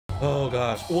Oh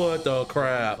gosh, what the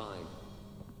crap?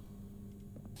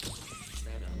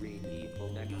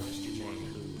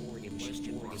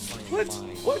 What?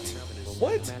 What?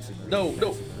 What? No,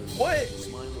 no. What?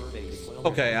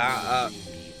 Okay, am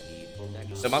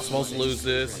I supposed to lose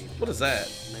this? What is that?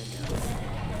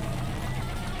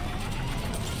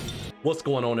 What's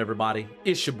going on, everybody?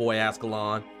 It's your boy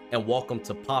Azkhalon, and welcome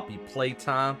to Poppy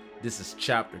Playtime. This is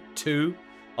chapter 2.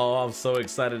 Oh, I'm so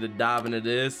excited to dive into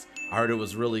this. I heard it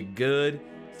was really good.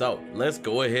 So let's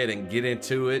go ahead and get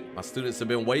into it. My students have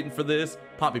been waiting for this.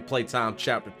 Poppy Playtime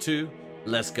chapter 2.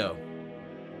 Let's go.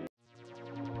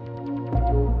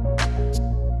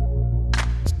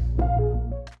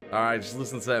 All right, just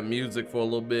listen to that music for a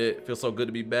little bit. It feels so good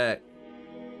to be back.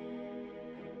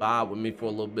 Vibe with me for a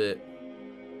little bit.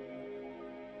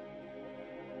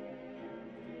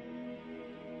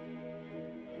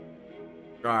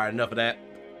 All right, enough of that.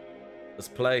 Let's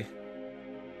play.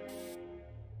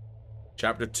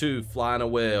 Chapter 2, Flying a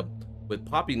Web. With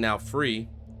Poppy now free,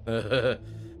 the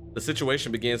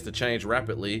situation begins to change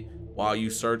rapidly while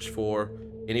you search for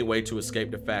any way to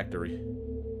escape the factory.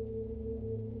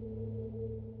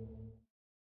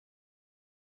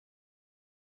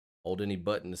 Hold any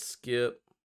button to skip.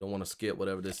 Don't want to skip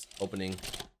whatever this opening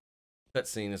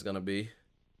cutscene is going to be.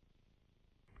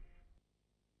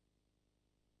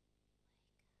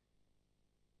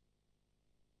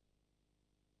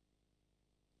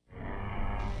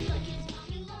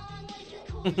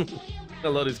 I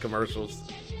love these commercials.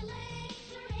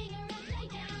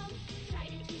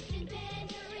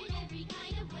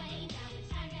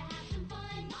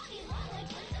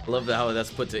 I love how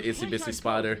that's put to Itsy Bitsy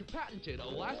Spider. Patented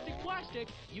elastic plastic.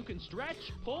 You can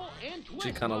stretch, pull, and twist.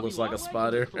 She kind of looks like a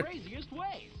spider. Craziest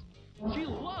ways. She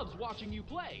loves watching you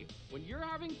play. When you're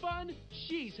having fun,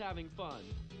 she's having fun.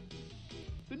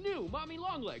 The new Mommy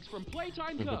Longlegs from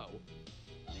Playtime Co.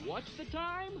 What's the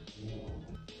time?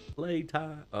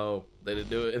 Playtime. Oh, they didn't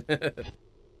do it.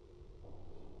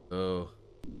 Oh.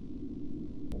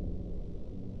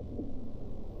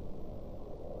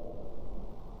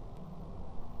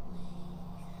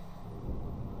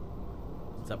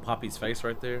 Is that Poppy's face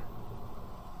right there?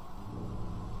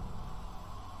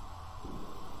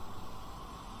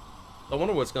 I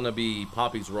wonder what's gonna be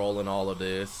Poppy's role in all of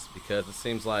this, because it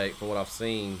seems like, from what I've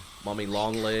seen, Mommy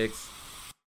Longlegs,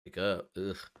 pick up.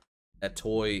 Ugh. That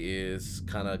toy is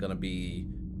kind of gonna be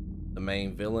the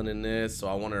main villain in this, so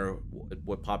I wonder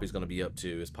what Poppy's gonna be up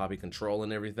to. Is Poppy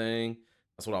controlling everything?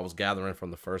 That's what I was gathering from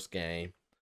the first game,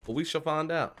 but we shall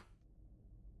find out.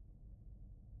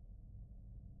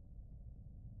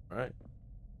 All right,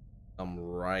 I'm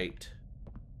right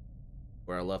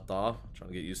where I left off. I'm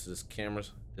trying to get used to this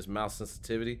camera's, this mouse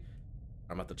sensitivity.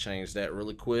 I'm about to change that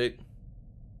really quick.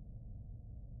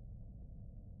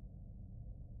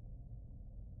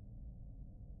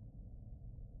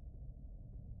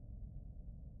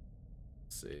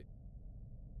 See.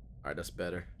 All right, that's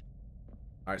better.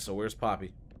 All right, so where's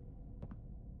Poppy?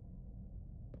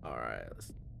 All right,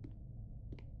 let's,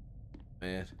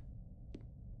 man.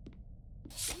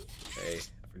 Okay,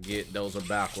 I forget those are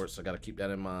backwards, so I gotta keep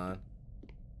that in mind.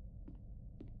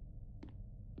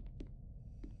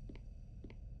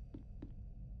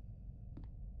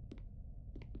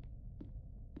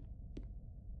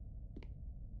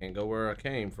 Can't go where I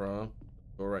came from.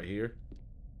 Go right here.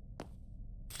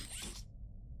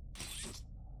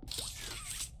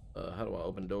 How do I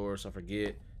open doors? I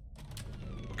forget.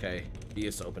 Okay, B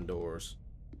is to open doors.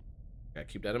 Gotta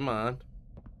keep that in mind.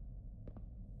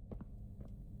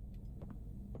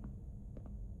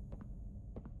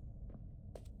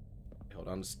 Hold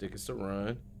on, the stick is to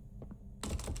run.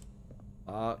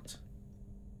 Locked.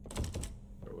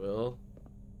 Farewell.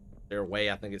 Their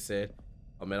way, I think it said.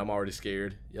 Oh man, I'm already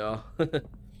scared, y'all.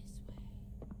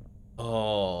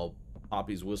 Oh,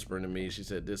 Poppy's whispering to me. She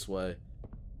said this way.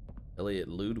 Elliot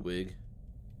Ludwig.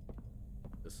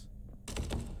 This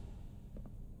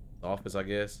office, I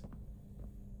guess.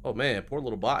 Oh man, poor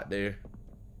little bot there.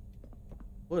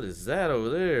 What is that over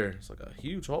there? It's like a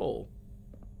huge hole.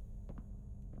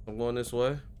 I'm going this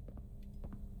way.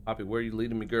 Poppy, where are you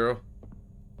leading me, girl?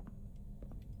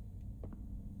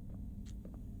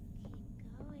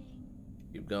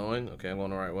 Keep going. Okay, I'm going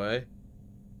the right way.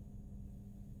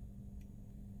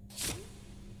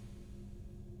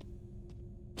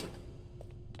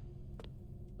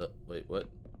 Wait, what?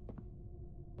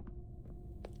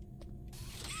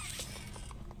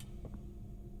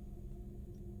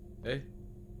 Okay.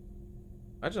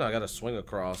 Imagine I gotta swing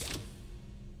across.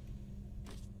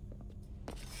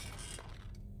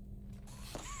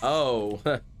 Oh,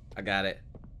 I got it.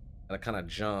 Gotta kind of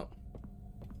jump.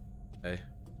 Okay.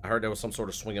 I heard there was some sort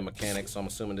of swinging mechanic, so I'm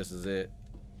assuming this is it.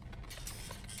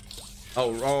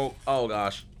 Oh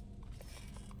gosh.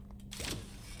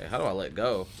 Hey, how do I let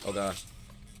go? Oh gosh.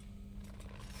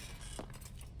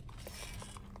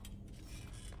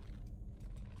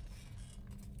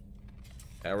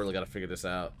 I really gotta figure this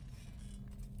out.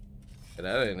 Hey,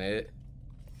 that ain't it.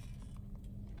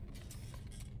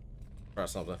 Try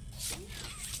something.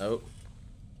 Nope.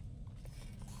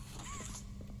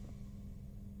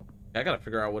 I gotta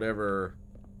figure out whatever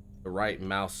the right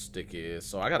mouse stick is,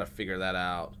 so I gotta figure that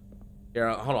out. Here,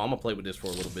 hold on, I'm gonna play with this for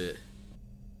a little bit.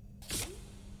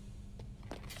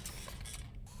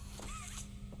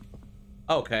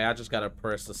 Okay, I just gotta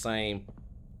press the same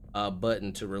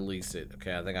button to release it.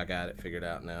 Okay, I think I got it figured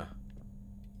out now.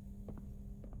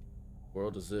 What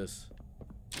world is this?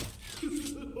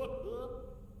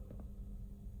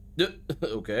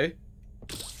 Okay.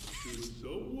 Does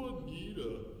someone need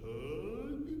a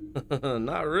hug?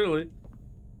 Not really.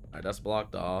 Alright, that's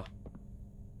blocked off.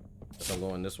 Guess I'm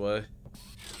going this way.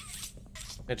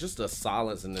 And just the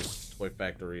silence in this toy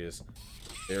factory is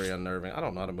very unnerving. I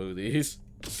don't know how to move these.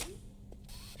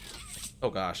 Oh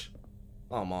gosh.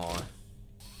 Come on.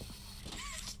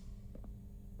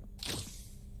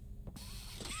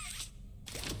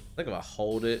 I think if I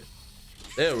hold it.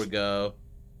 There we go.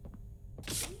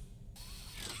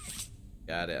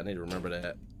 Got it. I need to remember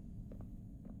that.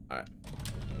 Alright.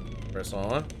 Press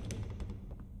on.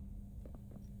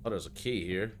 Oh, there's a key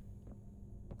here.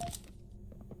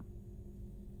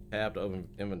 Tab to open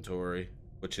inventory,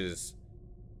 which is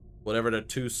whatever the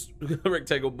two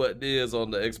rectangle button is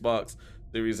on the Xbox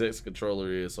Series X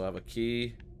controller is. So I have a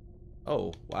key.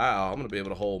 Oh, wow. I'm going to be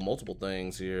able to hold multiple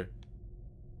things here.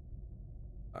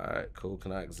 Alright, cool.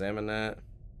 Can I examine that?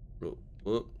 Whoop,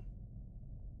 whoop.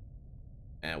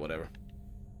 And whatever.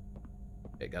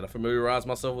 Okay, gotta familiarize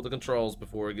myself with the controls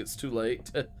before it gets too late.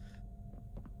 Alright,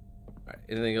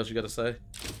 anything else you gotta say?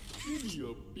 Give me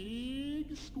a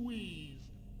big squeeze.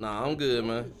 Nah, I'm good,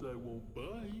 man. I won't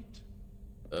bite.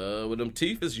 With them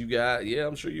teeth as you got, yeah,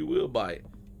 I'm sure you will bite.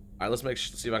 Alright, let's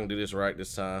see if I can do this right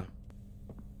this time.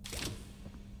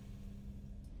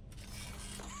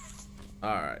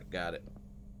 Alright, got it.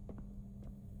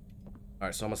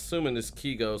 Alright, so I'm assuming this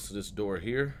key goes to this door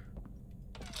here.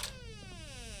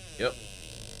 Yep.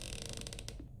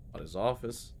 Out his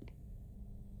office.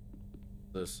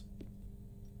 This.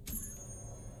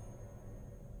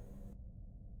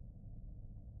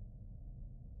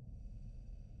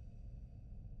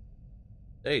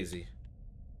 Daisy.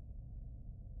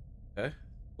 Okay,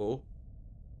 cool.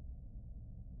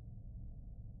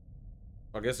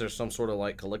 I guess there's some sort of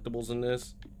like collectibles in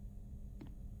this.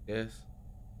 Yes.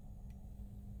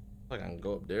 Like I can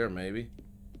go up there maybe.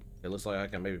 It looks like I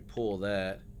can maybe pull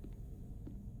that.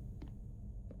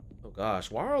 Oh gosh,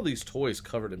 why are all these toys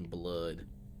covered in blood?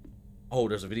 Oh,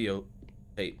 there's a video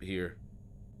tape here.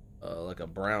 Like a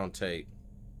brown tape.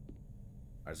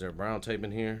 Is there a brown tape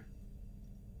in here?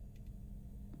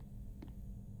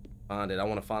 Find it. I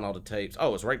want to find all the tapes.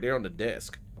 Oh, it's right there on the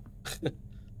desk. That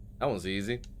one's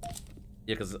easy.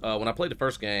 Yeah, because when I played the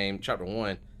first game, chapter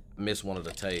 1, I missed one of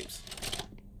the tapes.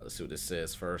 Let's see what this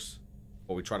says first.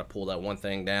 Before we try to pull that one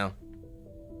thing down.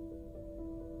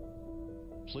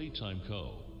 Playtime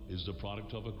Co. is the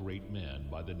product of a great man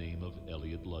by the name of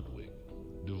Elliot Ludwig.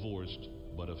 Divorced,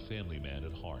 but a family man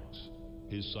at heart.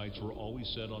 His sights were always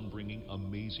set on bringing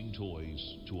amazing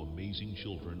toys to amazing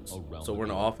children around So we're in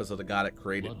the office of the guy that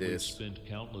created Ludwig this. spent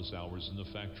countless hours in the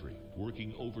factory,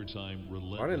 working overtime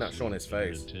relentlessly. Why are they not showing his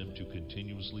face? In an attempt to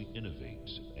continuously innovate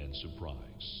and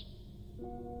surprise.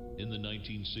 In the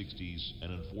 1960s,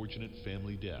 an unfortunate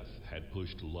family death had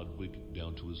pushed Ludwig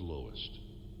down to his lowest.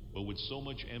 But with so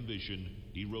much ambition,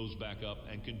 he rose back up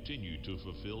and continued to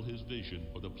fulfill his vision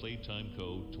for the Playtime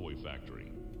Co. toy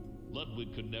factory.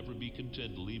 Ludwig could never be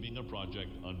content leaving a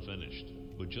project unfinished.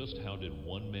 But just how did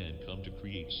one man come to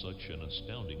create such an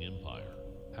astounding empire?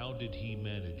 How did he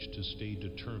manage to stay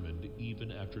determined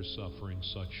even after suffering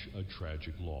such a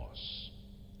tragic loss?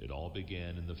 It all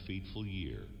began in the fateful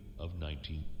year of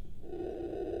 19...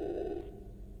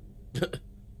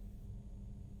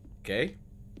 Okay.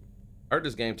 I heard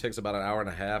this game takes about an hour and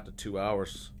a half to 2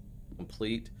 hours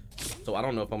complete. So I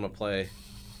don't know if I'm gonna play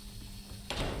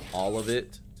all of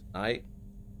it tonight.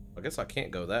 I guess I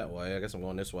can't go that way. I guess I'm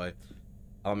going this way.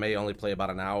 I may only play about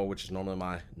an hour, which is normally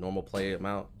my normal play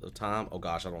amount of time. Oh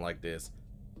gosh, I don't like this.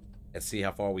 And see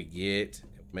how far we get.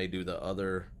 May do the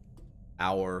other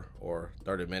hour or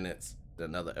 30 minutes in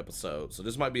another episode. So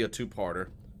this might be a two-parter.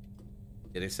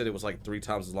 Yeah, they said it was like 3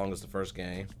 times as long as the first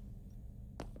game.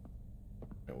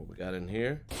 And what we got in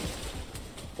here?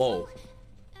 Whoa.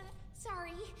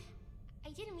 Sorry. I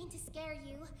didn't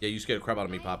Yeah, you scared the crap out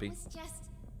of me, Poppy. I was just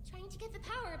trying to get the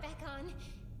power back on.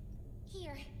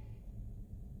 Here.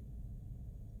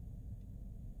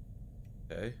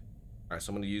 Okay. All right, so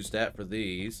I'm gonna use that for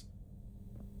these.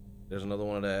 There's another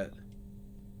one of that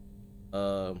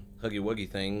huggy wuggy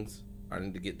things. I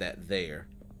need to get that there.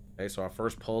 Okay, so our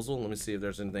first puzzle. Let me see if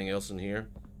there's anything else in here.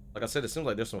 Like I said, it seems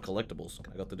like there's some collectibles.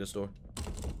 Can I go through this door?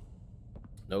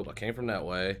 Nope, I came from that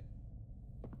way.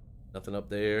 Nothing up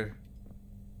there.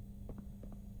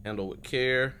 Handle with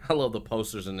care. I love the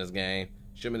posters in this game.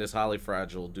 Shipment is highly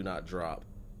fragile. Do not drop.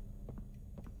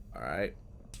 All right.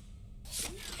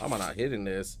 Why am I not hitting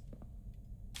this?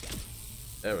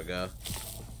 There we go.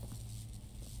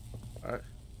 All right.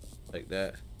 Take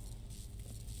that.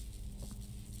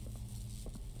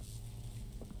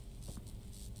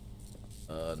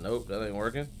 Nope, that ain't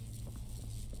working.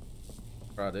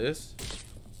 Try this.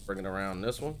 Bring it around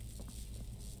this one.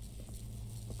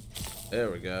 There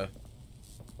we go.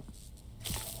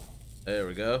 There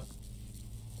we go.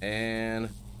 And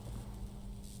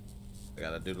I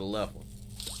gotta do the left one.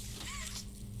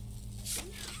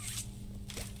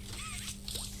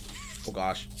 Oh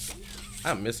gosh.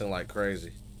 I'm missing like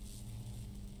crazy.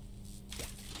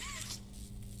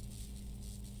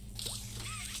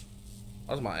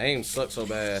 Why does my aim suck so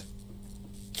bad?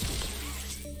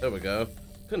 There we go.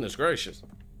 Goodness gracious.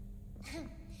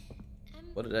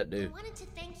 What did that do? I wanted to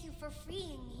thank you for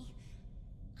freeing me.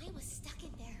 I was stuck in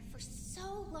there for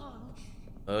so long.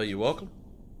 You're welcome.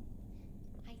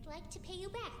 I'd like to pay you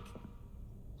back.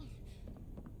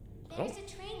 Oh. There's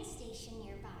a train station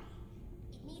nearby.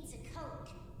 It needs a code,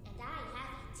 and I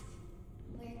have it.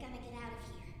 We're gonna get out of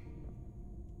here.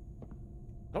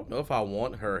 I don't know if I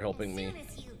want her helping me. As soon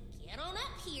as you get on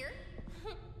up here.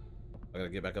 I gotta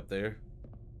get back up there.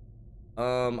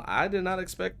 I did not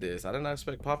expect this. I did not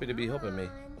expect Poppy to be helping me.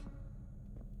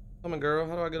 Come on, girl.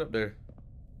 How do I get up there?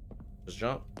 Just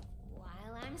jump.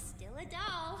 While I'm still a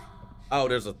doll. Oh,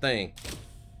 there's a thing.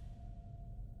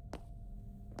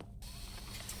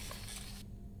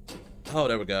 Oh,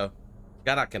 there we go.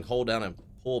 God, I can hold down and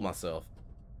pull myself.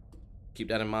 Keep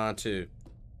that in mind too.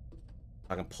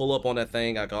 I can pull up on that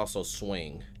thing. I can also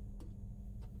swing.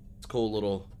 It's cool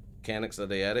little mechanics that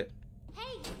they added.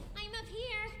 Hey, I'm up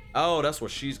here. Oh, that's where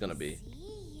she's gonna be.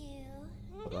 See you.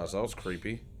 Oh, gosh, that was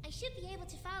creepy. I should be able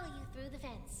to follow you through the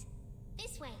fence.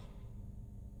 This way.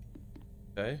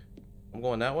 Okay, I'm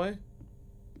going that way. I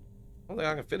don't think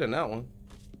I can fit in that one.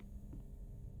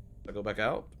 I go back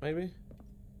out, maybe.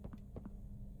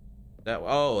 That.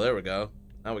 Oh, there we go.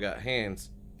 Now we got hands.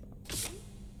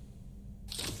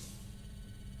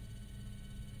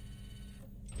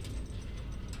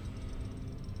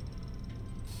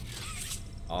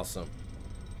 Awesome.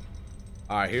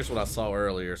 All right, here's what I saw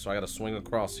earlier. So I got to swing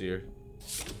across here.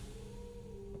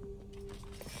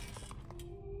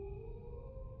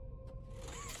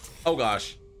 Oh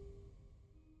gosh.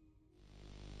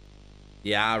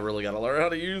 Yeah, I really got to learn how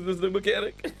to use this new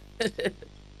mechanic.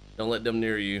 Don't let them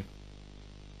near you.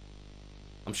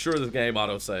 I'm sure this game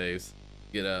auto saves.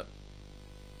 Get up.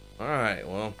 All right,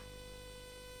 well.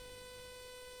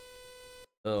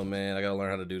 Oh man, I gotta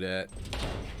learn how to do that.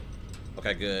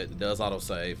 Okay, good. It does auto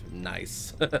save.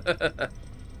 Nice. All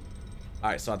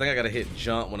right, so I think I gotta hit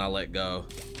jump when I let go.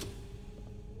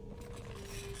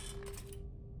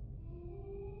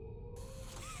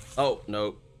 Oh,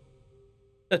 nope.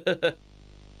 This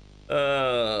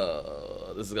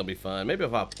is gonna be fun. Maybe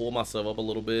if I pull myself up a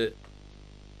little bit.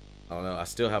 I don't know. I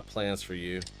still have plans for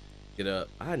you. Get up.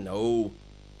 I know.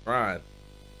 Brian.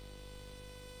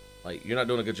 Like, you're not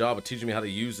doing a good job of teaching me how to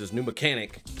use this new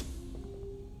mechanic.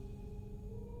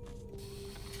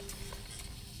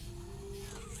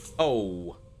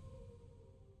 Oh.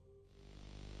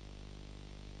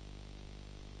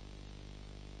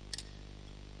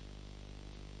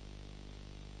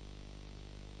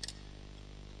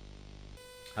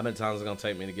 How many times is it gonna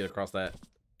take me to get across that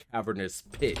cavernous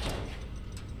pit?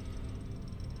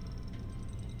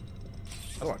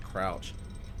 How do I crouch?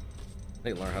 I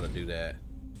need to learn how to do that.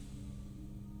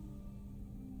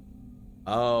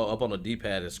 Oh, up on the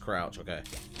D-pad is crouch. Okay.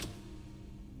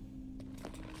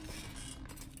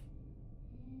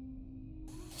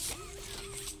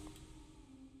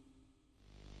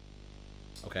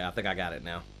 Okay, I think I got it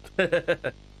now.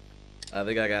 I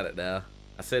think I got it now.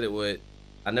 I said it would.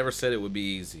 I never said it would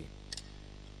be easy.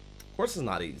 Of course it's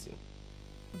not easy.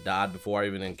 I died before I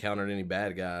even encountered any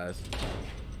bad guys.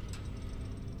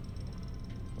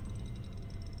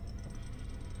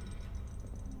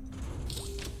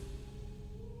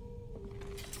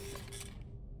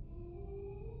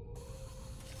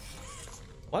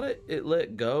 Why did it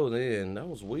let go then? That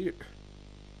was weird.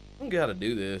 I don't get how to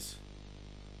do this.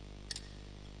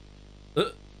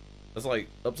 That's like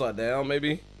upside down,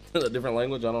 maybe? A different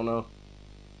language, I don't know.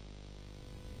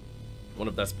 I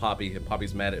wonder if that's Poppy. If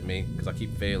Poppy's mad at me because I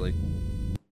keep failing.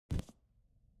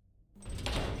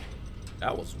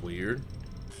 That was weird.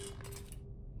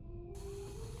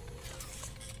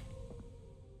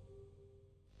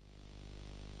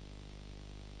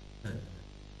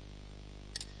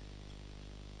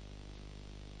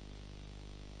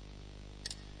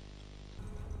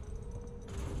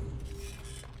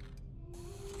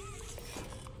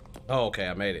 Oh, okay,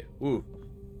 I made it. Ooh.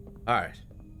 Alright.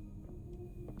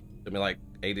 Took me like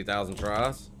 80,000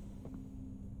 tries.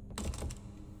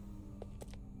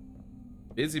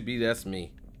 Busy bee, that's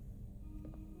me.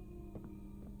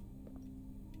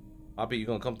 Poppy, you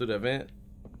gonna come through the vent?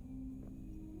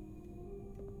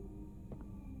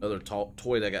 Another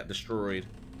toy that got destroyed.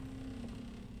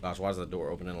 Gosh, why is the door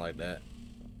opening like that?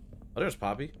 Oh, there's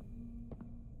Poppy.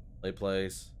 Play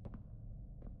place.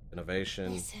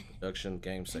 Innovation, Listen, production,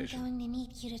 game station. I'm going to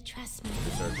need you to trust me.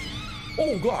 Research.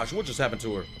 Oh gosh, what just happened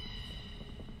to her?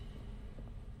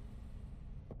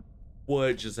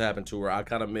 What just happened to her? I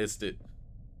kind of missed it.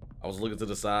 I was looking to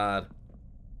the side.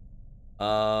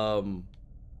 I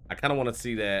kind of want to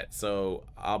see that, so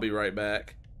I'll be right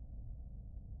back.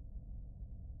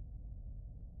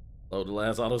 Load the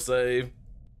last autosave.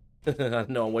 I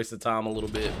know I'm wasting time a little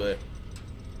bit, but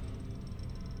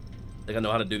I think I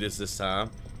know how to do this time.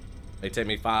 May take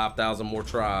me 5,000 more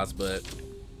tries, but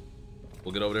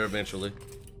we'll get over there eventually.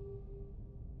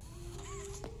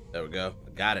 There we go. I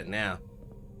got it now.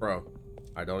 Bro.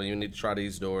 I don't even need to try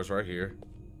these doors right here.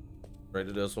 Straight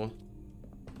to this one.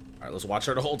 Alright, let's watch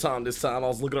her the whole time. This time I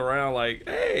was looking around like,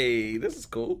 hey, this is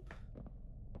cool.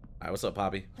 Alright, what's up,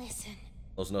 Poppy? Listen.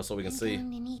 Close enough so we can see. I'm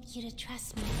going to need you to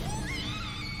trust me.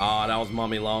 Oh, that was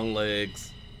Mommy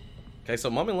Longlegs. Okay,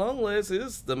 so Mommy Longlegs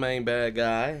is the main bad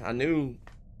guy. I knew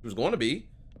he was going to be.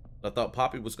 I thought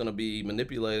Poppy was going to be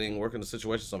manipulating, working the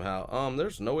situation somehow.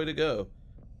 There's no way to go.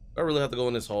 I really have to go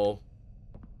in this hole.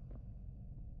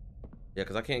 Yeah,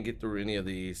 because I can't get through any of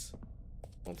these.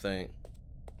 I don't think.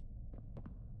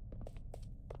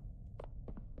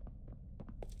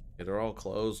 Yeah, they're all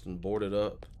closed and boarded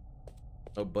up.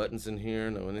 No buttons in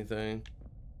here, no anything.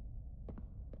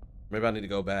 Maybe I need to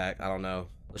go back. I don't know.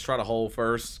 Let's try the hole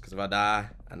first, because if I die,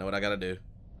 I know what I gotta do.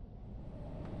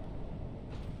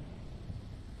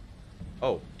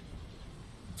 Oh.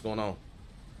 What's going on?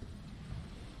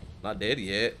 Not dead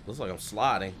yet. Looks like I'm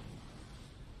sliding.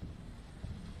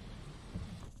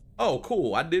 Oh,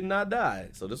 cool. I did not die.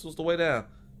 So this was the way down.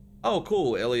 Oh,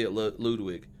 cool. Elliot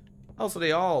Ludwig. Oh, so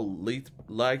they all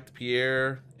liked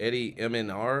Pierre, Eddie,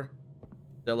 MNR,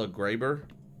 Stella Graber.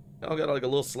 They all got like a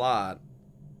little slide.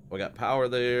 We got power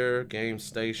there, game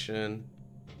station.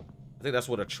 I think that's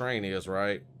what a train is,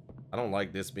 right? I don't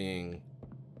like this being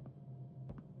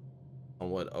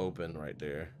somewhat open right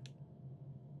there.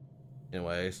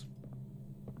 Anyways.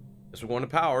 Guess we're going to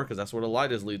power because that's where the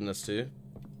light is leading us to.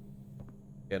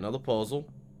 Okay, another puzzle.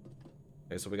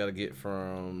 Okay, so we got to get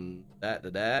from that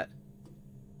to that.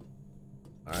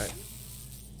 Alright.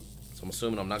 So I'm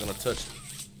assuming I'm not going to touch.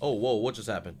 Oh, whoa, what just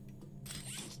happened?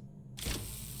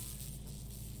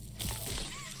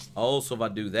 Oh, so if I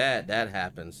do that, that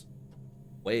happens.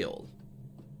 Well.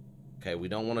 Okay, we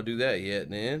don't want to do that yet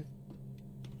then.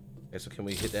 Okay, so can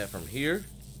we hit that from here?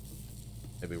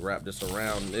 Maybe wrap this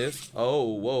around this.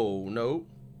 Oh, whoa, no.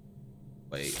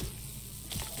 Wait.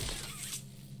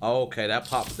 Okay, that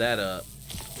pops that up.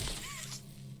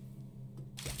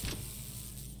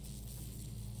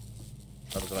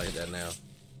 What if I hit that now?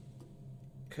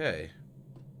 Okay.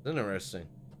 Interesting.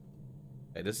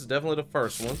 Okay, this is definitely the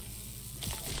first one.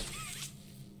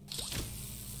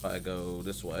 If I go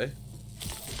this way.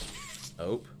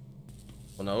 Nope.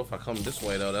 Well, no, if I come this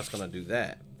way, though, that's going to do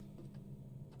that.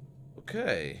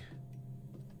 Okay.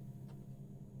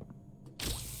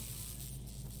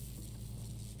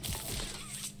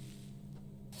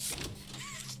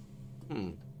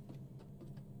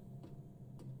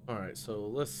 Alright, so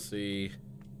let's see.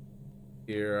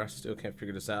 Here, I still can't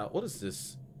figure this out. What is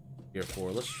this here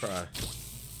for? Let's try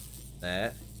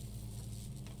that.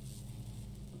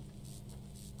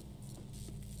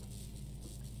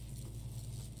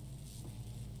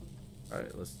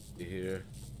 Alright, let's see here.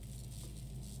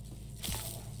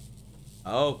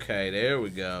 Okay, there we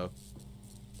go.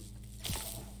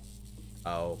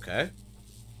 Okay.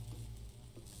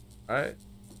 Alright.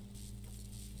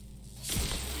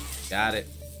 Got it.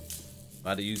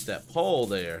 About to use that pole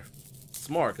there.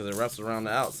 Smart, because it wraps around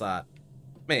the outside.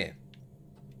 Man.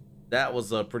 That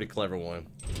was a pretty clever one.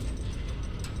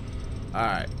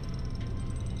 Alright.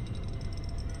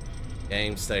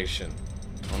 Game station.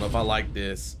 I don't know if I like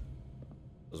this.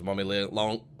 Is Mommy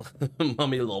Long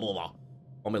Mommy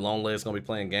Long Legs gonna be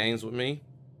playing games with me?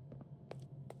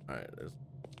 Alright, there's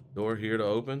a door here to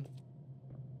open.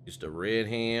 Just a red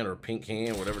hand or pink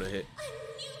hand, whatever the heck.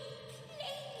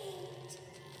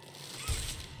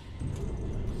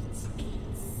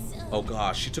 Oh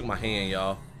gosh, she took my hand,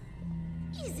 y'all.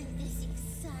 Isn't this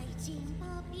exciting,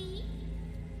 Poppy?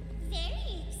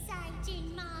 Very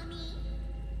exciting,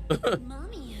 Mommy.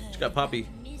 Mommy heard She got Poppy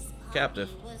that Miss Poppy captive.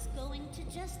 was going to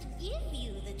just give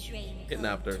you the train code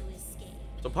Kidnapped her. to escape.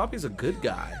 So Poppy's a good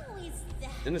guy. How is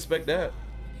that? Didn't expect that.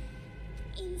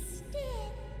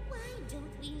 Instead, why don't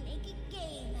we make a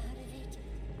game out of it?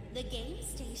 The game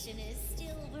station is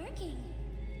still working.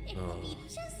 It will be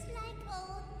just like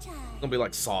old times. It's gonna be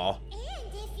like Saw. And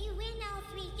if you win all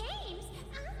 3 games,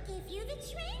 I'll give you the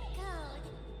train code.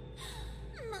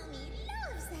 Mommy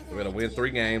loves that. We're gonna win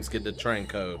 3 games, get the train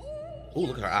code. Ooh,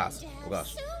 look at her eyes. Have Oh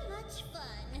gosh. so much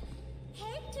fun.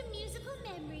 Head to musical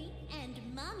memory, and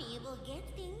Mommy will get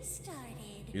things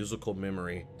started. Musical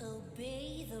memory.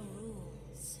 Obey the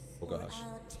rules. Oh, or gosh.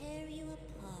 I'll tear you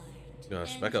apart.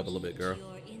 Gosh, and back up a little bit, eat girl.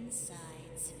 Your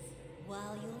insides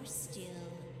while you're still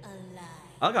alive.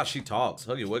 I like how she talks.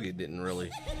 Huggy Wuggy didn't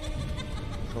really.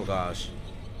 Oh gosh.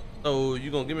 So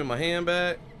you gonna give me my hand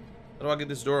back? How do I get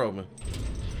this door open?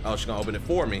 Oh, she's gonna open it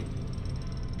for me.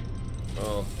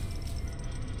 Oh.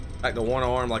 Back to one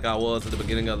arm like I was at the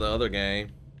beginning of the other game.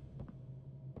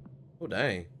 Oh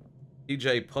dang.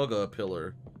 DJ Pugga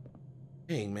pillar.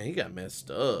 Dang man, he got messed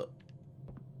up.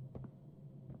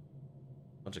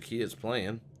 Bunch of kids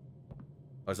playing.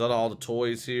 Oh, is that all the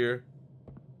toys here?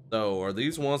 So are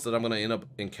these ones that I'm gonna end up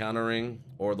encountering,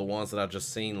 or the ones that I've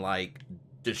just seen like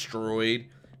destroyed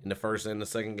in the first and the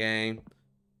second game?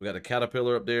 We got a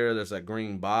caterpillar up there. There's that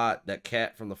green bot, that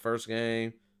cat from the first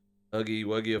game. Huggy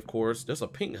Wuggy, of course. There's a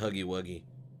pink Huggy Wuggy.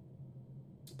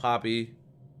 Poppy,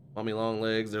 Mommy Long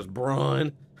Legs. There's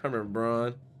Brun. I remember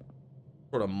Brun.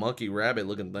 Sort of monkey rabbit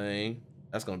looking thing.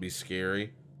 That's gonna be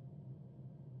scary.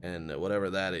 And whatever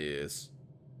that is,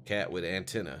 cat with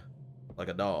antenna, like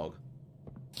a dog.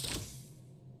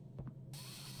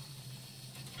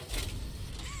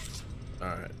 All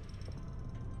right.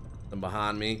 And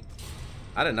behind me,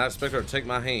 I did not expect her to take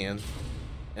my hand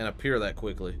and appear that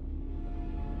quickly.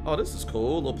 Oh, this is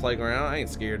cool. Little playground. I ain't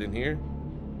scared in here.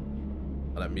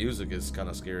 Oh, that music is kind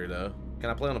of scary though. Can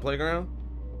I play on the playground?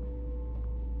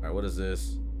 All right, what is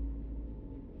this?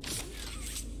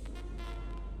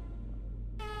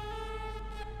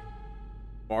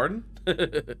 Pardon? All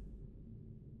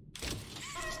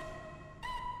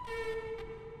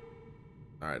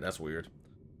right, that's weird.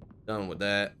 Done with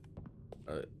that.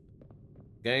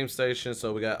 Game station.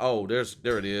 So we got, oh, there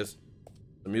it is.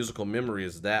 The musical memory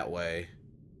is that way.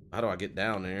 How do I get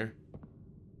down there?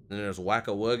 Then there's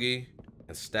Wacka Wuggy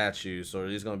and statues. So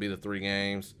these gonna be the 3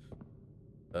 games.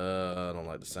 I don't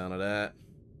like the sound of that.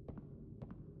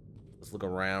 Let's look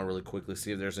around really quickly,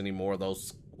 see if there's any more of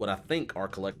those, what I think are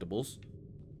collectibles.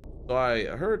 So I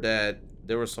heard that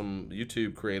there were some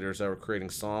YouTube creators that were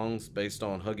creating songs based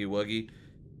on Huggy Wuggy,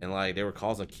 and like they were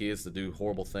causing kids to do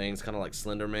horrible things, kind of like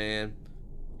Slender Man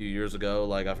a few years ago.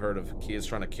 Like I've heard of kids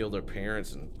trying to kill their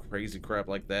parents and crazy crap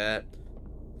like that.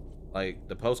 Like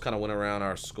the post kind of went around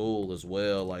our school as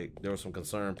well. Like there were some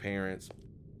concerned parents.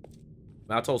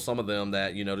 And I told some of them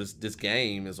that, you know, this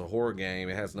game is a horror game.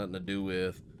 It has nothing to do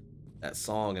with that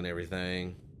song and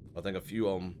everything. I think a few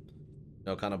of them, you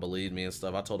know, kind of believed me and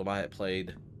stuff. I told them I had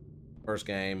played first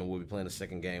game and we'll be playing the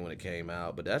second game when it came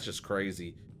out. But that's just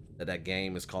crazy that that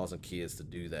game is causing kids to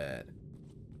do that.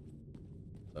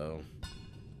 So,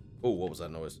 oh, what was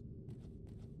that noise?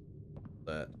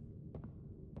 That.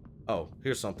 Oh,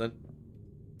 here's something.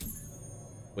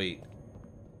 Wait,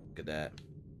 look at that.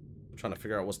 I'm trying to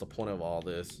figure out what's the point of all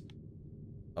this.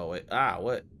 Oh wait,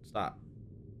 what? Stop.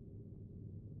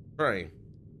 Train.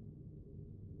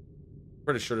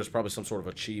 Pretty sure there's probably some sort of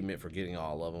achievement for getting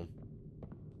all of them.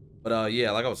 But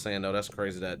yeah, like I was saying though, that's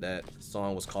crazy that that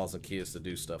song was causing kids to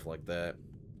do stuff like that.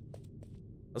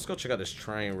 Let's go check out this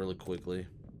train really quickly.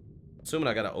 Assuming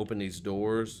I gotta open these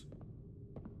doors.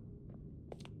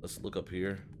 Let's look up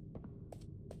here.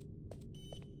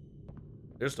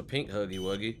 There's the pink Huggy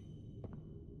Wuggy.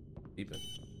 Beeping.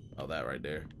 Oh, that right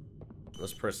there.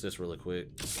 Let's press this really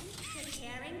quick.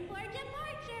 Preparing for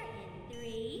departure in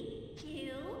 3,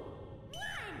 2, 1.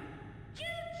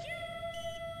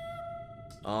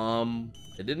 Choo-choo!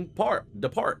 It didn't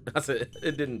depart. I said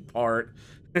it didn't part.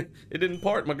 It didn't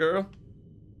part, my girl.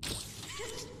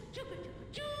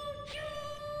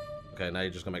 Okay, now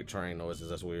you're just gonna make train noises.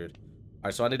 That's weird. All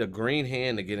right, so I need a green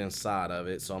hand to get inside of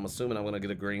it. So I'm assuming I'm gonna get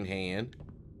a green hand.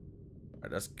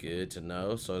 Alright, that's good to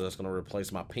know. So that's gonna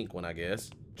replace my pink one, I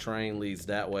guess. Train leads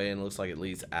that way, and it looks like it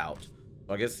leads out.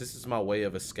 So I guess this is my way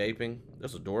of escaping.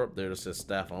 There's a door up there that says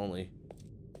staff only.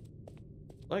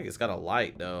 Like it's got a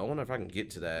light though. I wonder if I can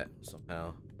get to that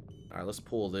somehow. Alright, let's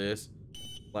pull this.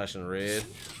 Flashing red.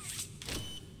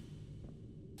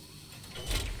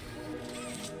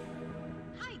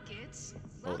 Hi kids.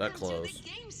 Oh, that Welcome closed. to the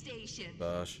game station.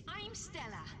 Gosh. I'm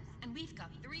Stella, and we've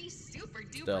got 3 super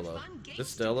duper Stella. fun games This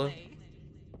Stella? to play.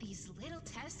 These little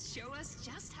tests show us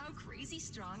just how crazy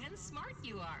strong and smart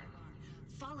you are.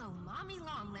 Follow Mommy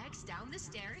Longlegs down the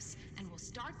stairs, and we'll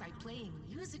start by playing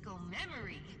musical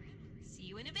memory. See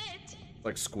you in a bit.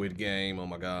 Like Squid Game, oh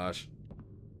my gosh.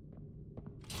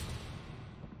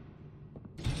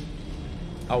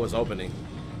 Oh, it's opening.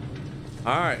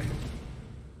 Alright.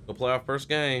 Go play our first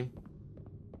game.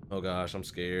 Oh gosh, I'm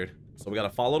scared. So we gotta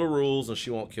follow the rules and she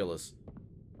won't kill us.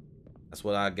 That's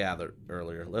what I gathered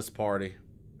earlier. Let's party.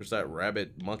 There's that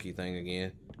rabbit monkey thing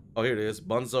again. Oh, here it is.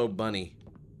 Bunzo Bunny.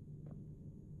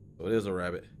 Oh, it is a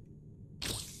rabbit.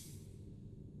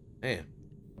 Man.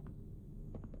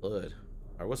 Blood.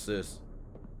 Alright, what's this?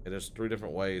 Okay, there's 3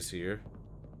 different ways here.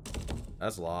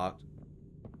 That's locked.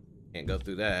 Can't go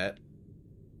through that.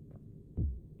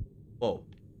 Whoa.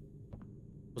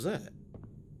 What was that?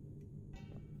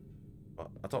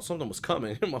 I thought something was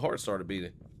coming. My heart started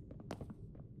beating.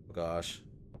 Oh gosh.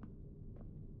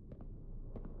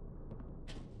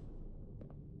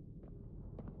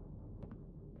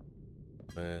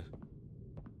 Man.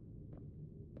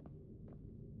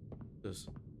 Just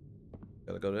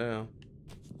gotta go down.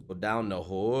 Go down the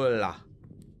hole.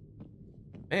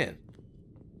 Man.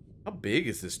 How big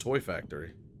is this toy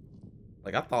factory?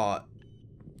 Like I thought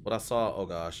what I saw, oh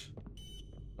gosh.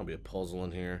 Gonna be a puzzle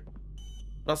in here.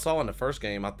 What I saw in the first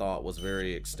game I thought was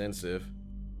very extensive.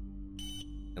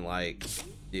 And like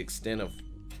the extent of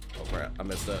oh crap, I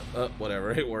messed up.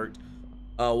 Whatever, it worked.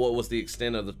 What was the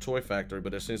extent of the toy factory,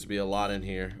 but there seems to be a lot in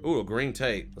here. Ooh, a green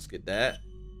tape. Let's get that.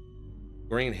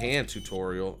 Green hand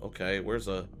tutorial. Okay, where's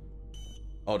a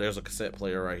oh, there's a cassette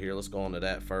player right here. Let's go on to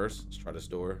that first. Let's try this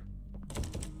door.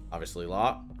 Obviously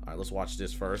locked. Alright, let's watch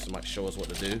this first. It might show us what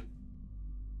to do.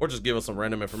 Or just give us some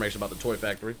random information about the toy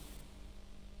factory.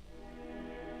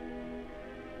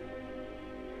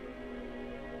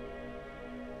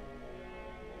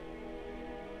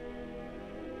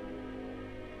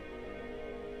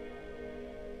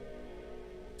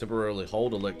 Temporarily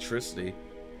hold electricity.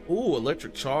 Ooh,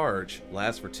 electric charge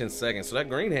lasts for 10 seconds. So that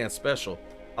green hand's special.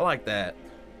 I like that.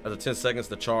 After 10 seconds,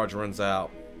 the charge runs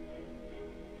out.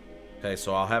 Okay,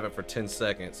 so I'll have it for 10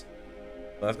 seconds.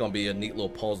 So that's gonna be a neat little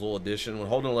puzzle addition. When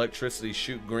holding electricity,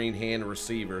 shoot green hand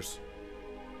receivers.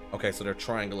 Okay, so they're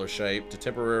triangular shaped to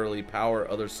temporarily power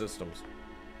other systems.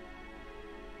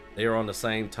 They are on the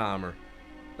same timer.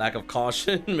 Lack of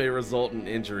caution may result in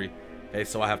injury. Okay,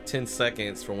 so I have 10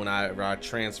 seconds for when I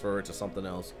transfer it to something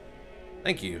else.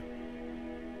 Thank you.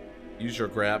 Use your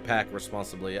grab pack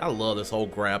responsibly. I love this whole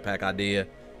grab pack idea.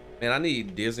 Man, I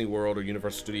need Disney World or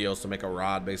Universal Studios to make a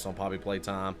ride based on Poppy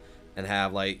Playtime and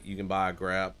have like you can buy a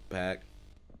grab pack.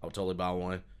 I'll totally buy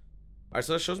one. All right,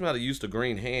 so that shows me how to use the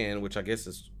green hand, which I guess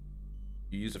is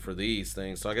you use it for these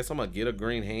things. So I guess I'm gonna get a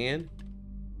green hand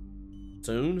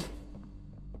soon.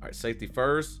 All right, safety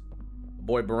first.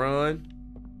 Boy Brun.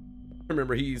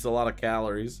 Remember, he eats a lot of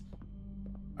calories.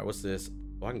 All right, what's this?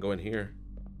 Oh, I can go in here.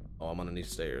 Oh, I'm underneath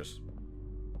stairs.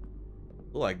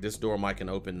 Look like this door might can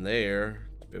open there.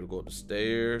 Be able to go up the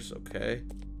stairs. Okay.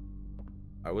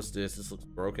 All right, what's this? This looks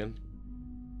broken.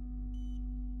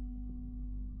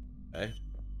 Okay.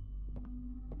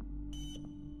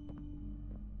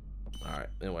 All right.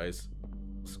 Anyways,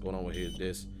 what's going on with here?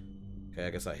 This. Okay, I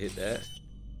guess I hit that.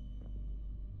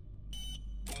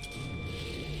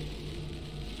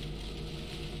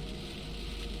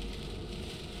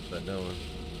 What's that doing?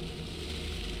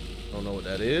 I don't know what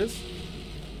that is.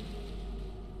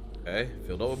 Okay,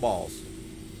 filled up with balls.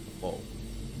 Whoa,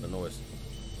 the noise.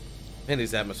 Man,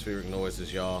 these atmospheric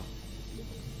noises, y'all.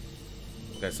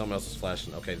 Okay, something else is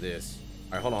flashing. Okay, this.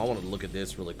 All right, hold on. I want to look at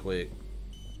this really quick.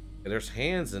 Okay, there's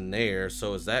hands in there.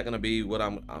 So is that gonna be what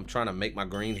I'm trying to make my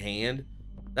green hand?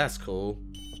 That's cool.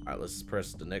 All right, let's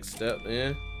press the next step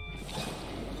in.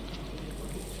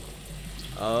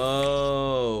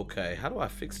 Oh, okay. How do I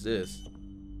fix this?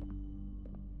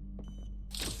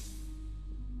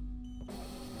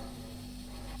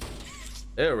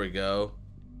 There we go.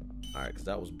 All right, because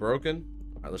that was broken.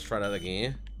 All right, let's try that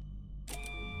again.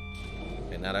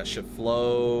 Okay, now that should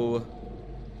flow.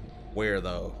 Where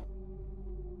though?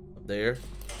 Up there?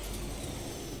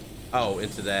 Oh,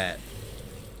 into that.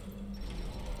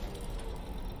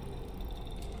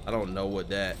 I I don't know what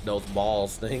those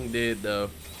balls thing did though.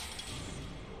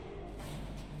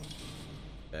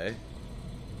 Okay.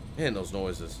 Man, those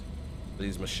noises.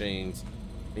 These machines.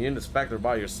 When you're in this factory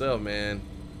by yourself, man.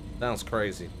 Sounds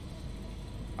crazy.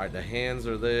 Alright, the hands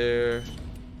are there.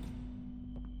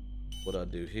 What do I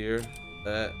do here?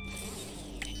 That.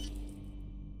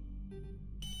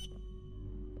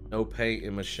 No paint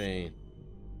in machine.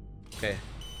 Okay.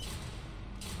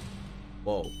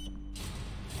 Whoa.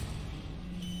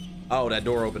 Oh, that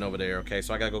door opened over there. Okay,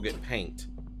 so I gotta go get paint.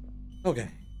 Okay.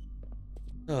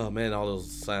 Oh man, all those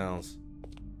sounds.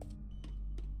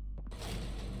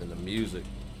 And the music.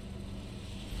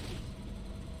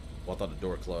 Well, I thought the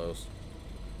door closed.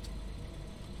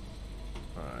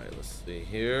 Alright, let's see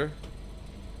here.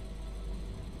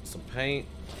 Some paint.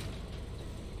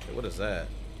 Okay, what is that?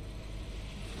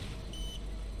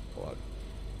 Oh, I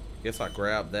guess I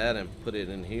grab that and put it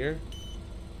in here.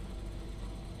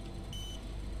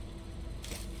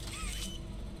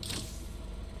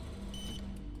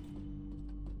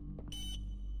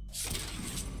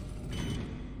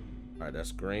 Alright,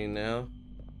 that's green now.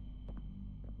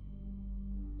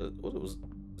 What was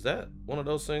is that one of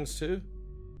those things too?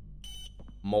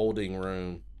 Molding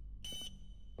room.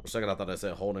 For a second I thought I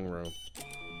said holding room.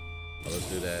 Oh, let's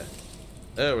do that.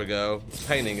 There we go. It's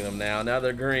painting them now. Now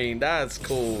they're green. That's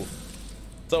cool.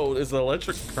 So is the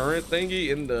electric current thingy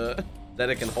in the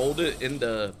that it can hold it in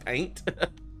the paint?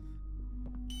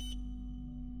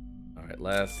 Alright,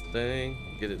 last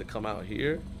thing. Get it to come out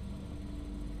here.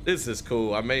 This is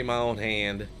cool. I made my own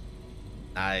hand.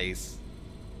 Nice.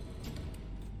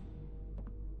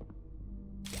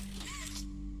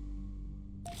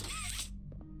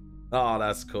 Oh,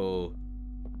 that's cool.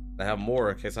 I have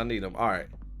more in case I need them. All right.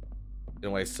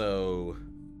 Anyway, so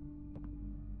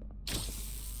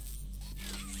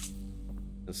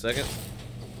in seconds.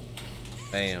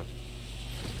 Bam.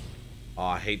 Oh,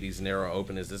 I hate these narrow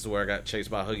openings. This is where I got chased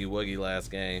by Huggy Wuggy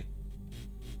last game.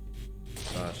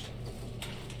 Gosh.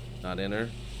 Not enter.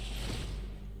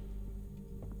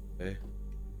 Okay.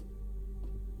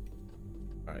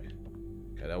 All right.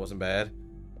 Okay, that wasn't bad.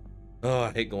 Oh,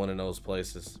 I hate going in those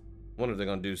places. I wonder if they're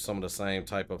gonna do some of the same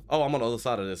type of. Oh, I'm on the other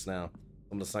side of this now.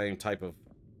 Some of the same type of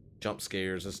jump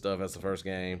scares and stuff as the first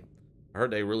game. I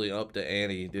heard they really upped the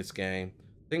ante this game.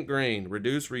 Think green.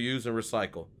 Reduce, reuse, and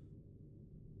recycle.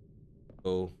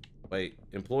 Oh, wait.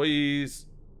 Employee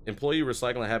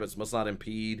recycling habits must not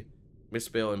impede.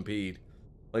 Misspell impede.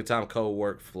 Playtime co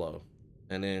workflow.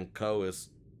 And then co is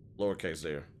lowercase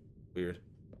there. Weird.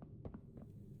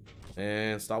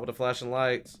 And stop with the flashing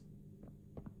lights.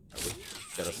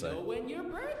 Gotta say. Know when your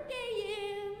birthday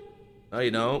is. No,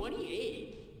 you don't. 28.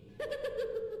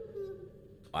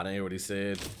 I didn't hear what he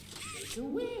said. Make a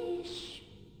wish.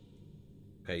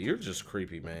 Okay, you're just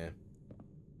creepy, man.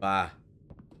 Bye.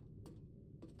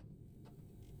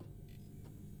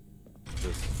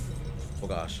 Oh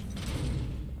gosh.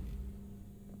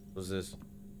 What's this?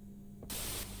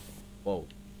 Whoa.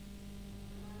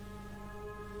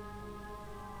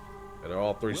 Yeah, they're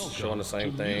all three showing the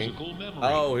same thing.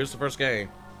 Oh, here's the first game.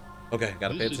 Okay,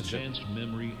 gotta pay attention. This advanced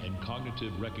memory and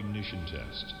cognitive recognition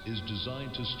test is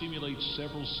designed to stimulate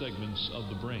several segments of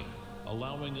the brain,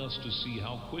 allowing us to see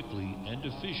how quickly and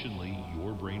efficiently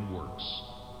your brain works.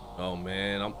 Oh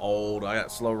man, I'm old. I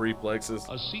got slow reflexes.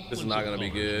 A sequence This is not gonna be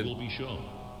good. will be shown,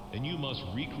 and you must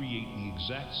recreate the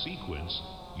exact sequence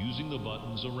using the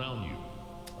buttons around you.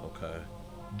 Okay.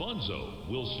 Bunzo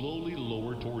will slowly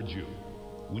lower towards you.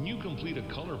 When you complete a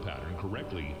color pattern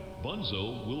correctly,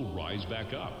 Bunzo will rise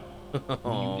back up.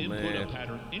 Oh, when you input man. a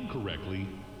pattern incorrectly,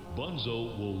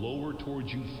 Bunzo will lower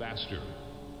towards you faster.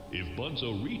 If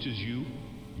Bunzo reaches you,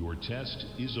 your test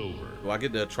is over. Do I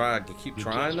get to try? Keep The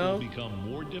trying test though? will become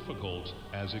more difficult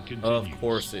as it continues. Of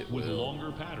course it with will.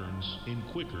 longer patterns in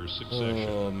quicker succession.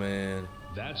 Oh man.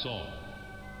 That's all.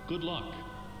 Good luck.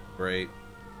 Great.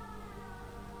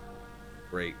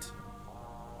 Great.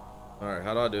 All right,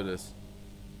 how do I do this?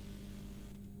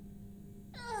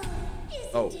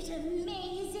 Isn't it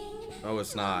amazing? No,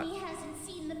 it's not. Mommy hasn't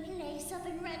seen the place up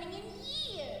and running in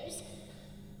years.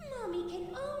 Mommy can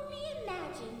only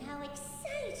imagine how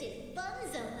excited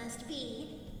Bunzo must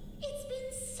be. It's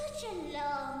been such a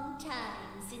long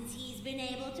time since he's been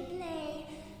able to play,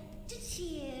 to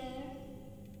cheer,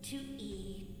 to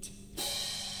eat.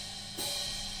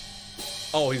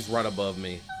 Oh, he's right above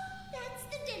me. That's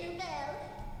the dinner bell.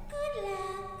 Good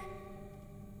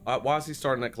luck. Why is he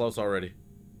starting that close already?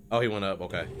 Oh, he went up.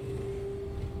 Okay.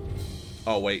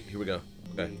 Oh, wait. Here we go.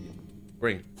 Okay.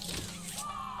 Ring.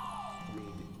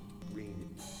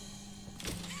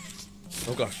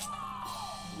 Oh, gosh.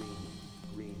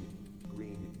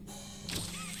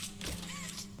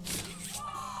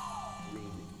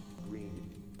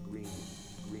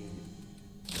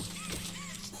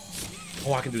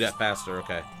 Oh, I can do that faster.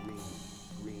 Okay.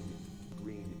 Green,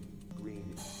 green,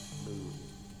 green, blue.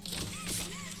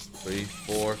 3,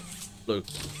 4, blue.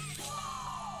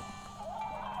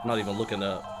 I'm not even looking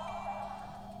up.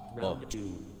 Round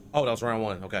 2. Oh, that was round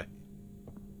 1. Okay.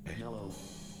 Mellow.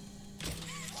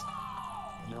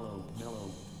 Mellow,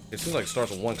 mellow, It seems like it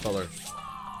starts with one color.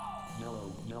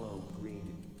 mellow, mellow, green.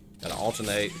 Gotta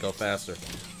alternate, go faster.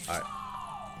 All right.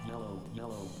 Mellow,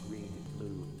 mellow, green,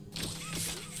 blue.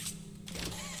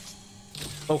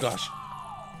 Oh gosh.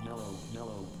 Mellow,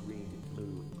 mellow, green,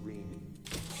 blue, green.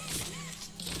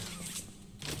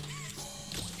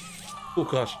 Oh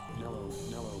gosh. Mellow,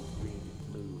 mellow, green,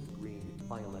 blue, green,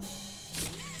 violet.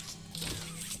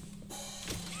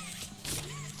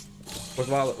 Where's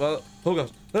Violet? Violet? Oh gosh.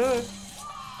 Ah.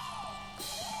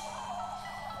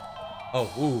 Oh,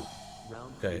 ooh.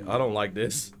 Round Okay, 3. I don't like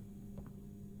this.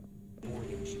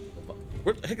 Orange.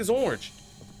 Where the heck is orange?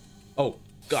 Oh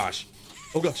gosh.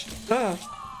 Oh gosh. Ah.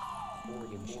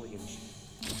 Orange, orange.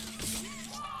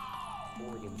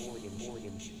 Orange, orange,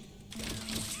 orange.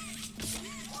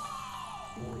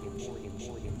 Orange, orange,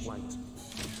 orange, white.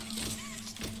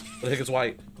 Where the heck is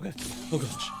white? Okay. Oh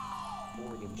gosh.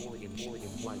 Orange, orange,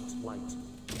 orange, white, white.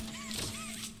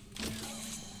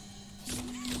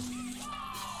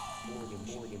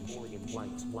 Orange, orange, orange,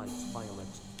 white, white,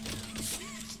 violet.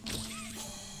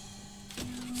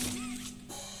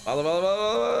 Violet,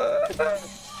 Violet, Violet.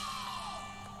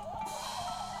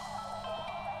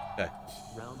 Okay.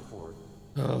 Round 4.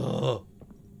 Oh,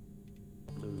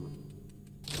 Blue,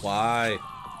 why?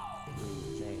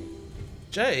 blue, J.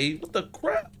 Jay, what the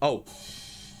crap? Oh,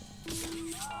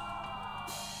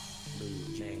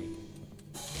 Blue, J.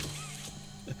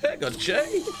 the heck, a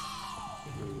Jay?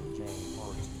 Blue, J,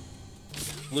 heart.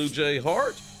 Blue Jay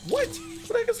heart? What? What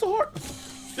the heck is the heart?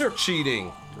 They're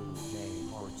cheating. Blue, J,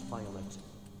 heart, violet.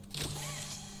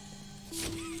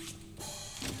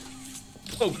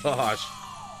 Oh gosh.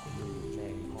 Blue,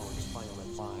 J, heart, violet,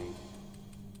 5.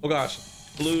 Oh gosh.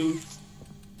 Blue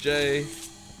Jay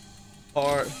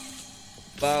heart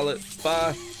violet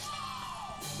 5.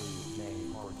 Blue, J, heart,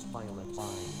 violet,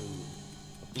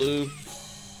 5. Blue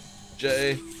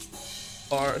Jay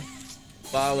heart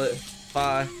violet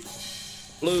 5.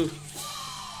 Blue.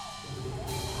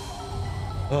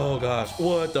 Oh gosh.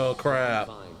 What the crap?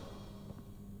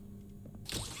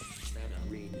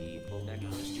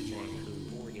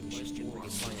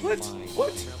 What?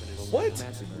 What? What?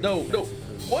 No, no.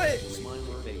 What?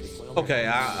 Okay,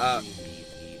 am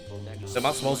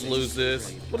I supposed to lose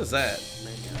this? What is that?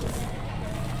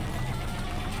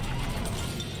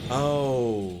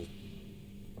 Oh.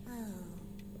 Oh,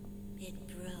 it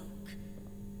broke.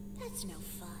 That's no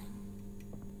fun.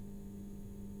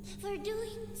 For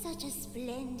doing such a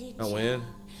splendid I job, win?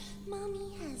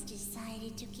 Mommy has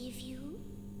decided to give you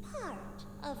part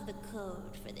of the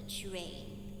code for the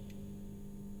train.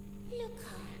 Look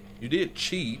hard. You did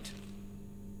cheat.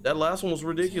 That last one was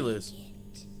ridiculous. Take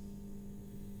it.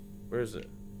 Where is it?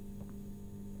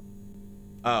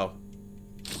 Oh.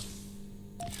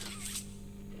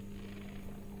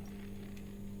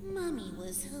 Mommy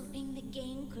was hoping the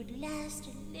game could last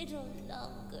a little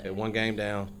longer. Okay, one game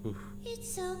down. Oof.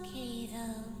 It's okay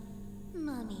though.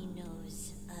 Mommy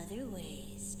knows other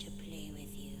ways to play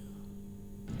with you.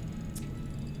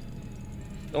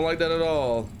 Don't like that at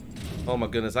all. Oh my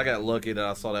goodness, I got lucky that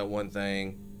I saw that one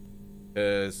thing.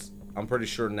 Because I'm pretty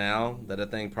sure now that that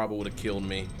thing probably would have killed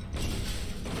me.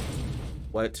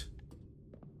 What?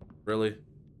 Really?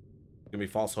 Give me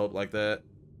false hope like that?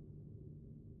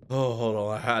 Oh, hold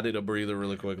on. I need a breather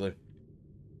really quickly.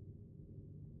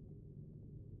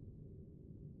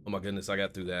 Oh my goodness, I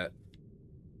got through that.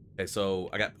 Okay, so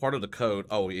I got part of the code.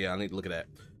 Oh yeah, I need to look at that.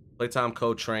 Playtime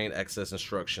code train access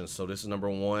instructions. So this is number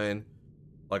 1.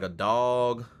 Like a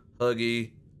dog,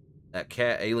 Huggy, that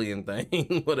cat alien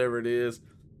thing, whatever it is,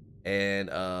 and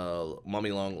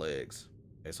Mommy Longlegs.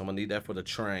 Okay, so I'm gonna need that for the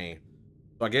train.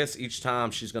 So I guess each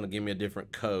time she's gonna give me a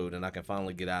different code and I can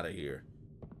finally get out of here.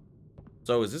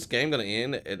 So is this game gonna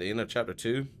end at the end of chapter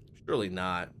 2? Surely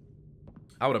not.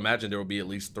 I would imagine there will be at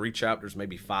least 3 chapters,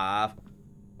 maybe 5.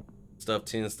 Stuff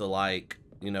tends to like,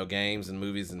 you know, games and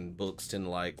movies and books tend to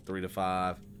like 3 to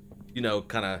 5, you know,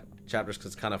 kind of chapters,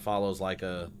 because it kind of follows like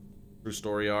a true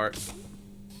story arc.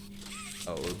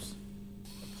 Oh, oops.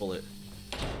 Pull it.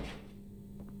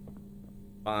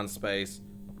 Find space.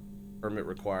 Permit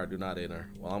required. Do not enter.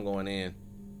 Well, I'm going in.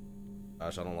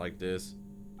 Gosh, I don't like this.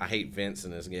 I hate vents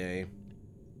in this game.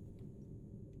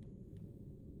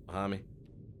 Behind me.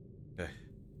 Okay.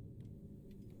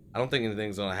 I don't think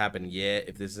anything's gonna happen yet.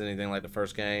 If this is anything like the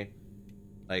first game,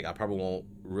 like I probably won't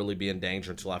really be in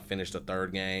danger until I finish the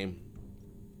 3rd game.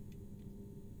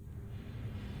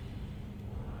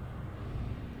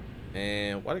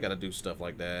 And why do you gotta do stuff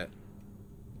like that?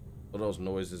 What are those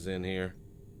noises in here?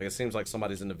 Like, it seems like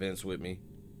somebody's in the vents with me.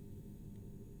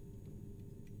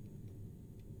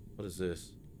 What is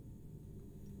this?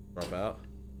 Drop out.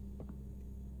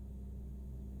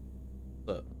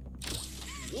 What's up?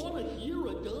 Wanna hear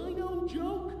a dino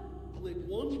joke? Click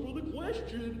once for the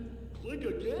question. Click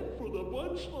again for the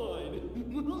punchline.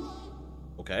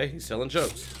 Okay, he's selling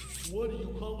jokes. What do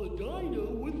you call a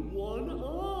dino with one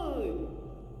eye?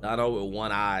 Dino with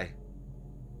one eye.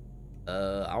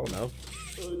 I don't know.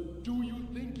 Do you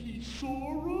think he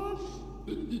saw us?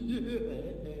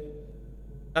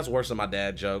 That's worse than my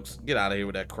dad jokes. Get out of here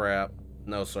with that crap.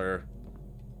 No, sir.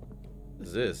 What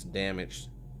is this? Damaged.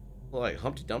 Look like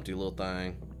Humpty Dumpty little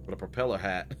thing with a propeller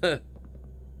hat.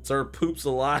 Sir poops a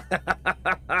lot.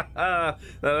 Now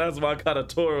that's my kind of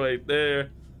toy right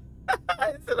there.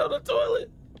 He's sitting on the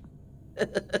toilet.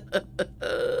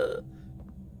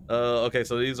 Okay,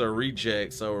 so these are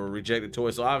rejects, so rejected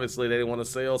toys. So obviously they didn't want to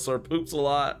sell Sir Poops a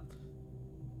lot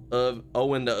of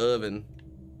Owen the Oven.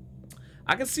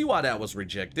 I can see why that was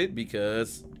rejected,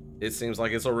 because it seems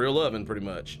like it's a real oven pretty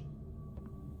much.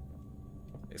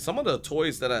 Some of the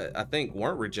toys that I think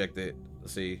weren't rejected.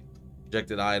 Let's see.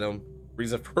 Rejected item.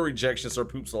 Reason for rejection: Sir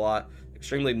Poops a lot.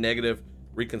 Extremely negative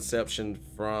reception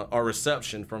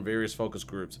from various focus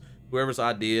groups. Whoever's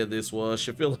idea this was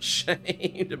should feel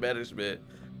ashamed. The management.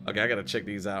 Okay, I gotta check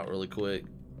these out really quick.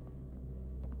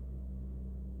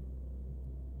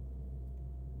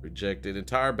 Rejected.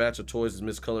 Entire batch of toys is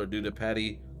miscolored due to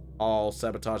Patty Hall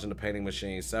sabotaging the painting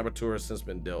machine. Saboteur has since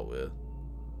been dealt with.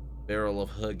 Barrel of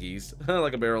Huggies.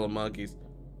 Like a barrel of monkeys.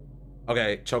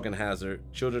 Okay, choking hazard.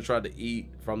 Children tried to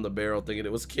eat from the barrel thinking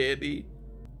it was candy.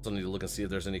 So I need to look and see if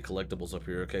there's any collectibles up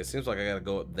here. Okay, seems like I gotta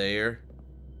go up there.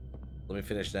 Let me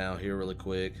finish down here really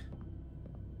quick.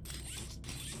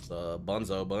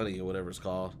 Bunzo Bunny or whatever it's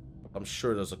called. I'm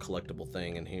sure there's a collectible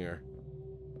thing in here.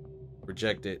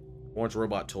 Rejected. Orange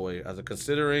robot toy. As a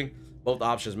considering both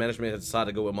options, management has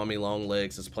decided to go with Mummy Long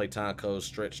Legs as Playtime Co's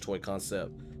stretch toy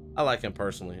concept. I like him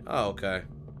personally. Oh, okay.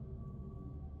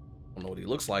 Don't know what he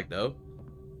looks like though.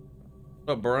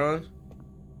 What up, Brun?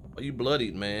 Oh, you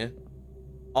bloodied, man.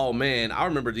 Oh man, I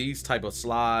remember these type of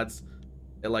slides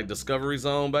at like Discovery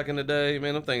Zone back in the day.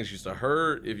 Man, them things used to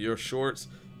hurt if your shorts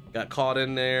got caught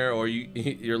in there or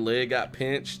your leg got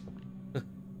pinched.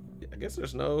 I guess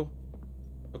there's no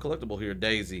collectible here.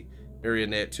 Daisy.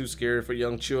 Marionette, too scary for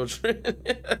young children.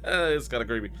 It's kind of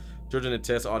creepy. Children and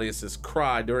test audiences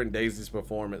cry during Daisy's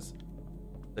performance.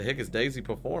 The heck is Daisy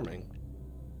performing?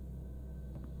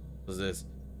 What's this?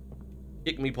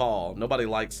 Kick Me Paul. Nobody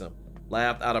likes him.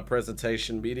 Laughed out of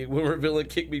presentation meeting when revealing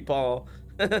Kick Me Paul.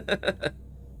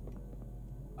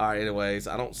 Alright, anyways,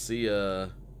 I don't see a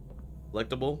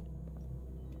collectible.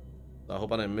 So I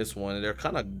hope I didn't miss one. They're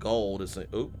kind of gold. It's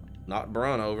like, oop, knocked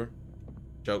Brun over.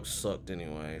 Joke sucked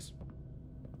anyways.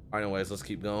 Alright, anyways, let's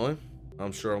keep going.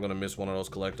 I'm sure I'm gonna miss one of those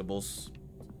collectibles.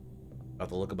 I'll have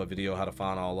to look up a video how to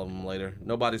find all of them later.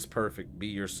 Nobody's perfect. Be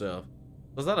yourself.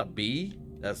 Was that a bee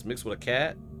that's mixed with a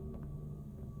cat?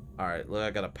 Alright, look,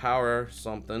 I gotta power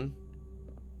something.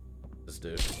 This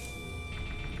dude.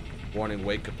 Warning,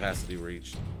 weight capacity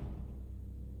reached.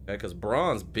 Okay, because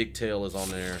Bronze big tail is on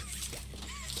there.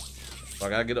 So I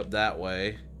gotta get up that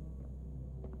way.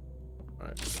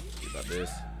 Alright, see about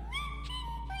this.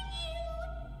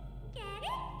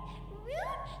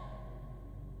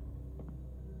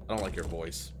 I don't like your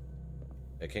voice.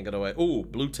 I can't get away. Ooh,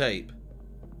 blue tape.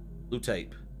 Blue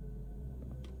tape.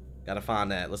 Gotta find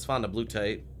that. Let's find the blue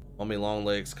tape. Mummy Long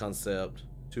Legs concept.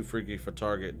 Too freaky for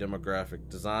target demographic.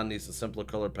 Design needs a simpler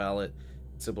color palette,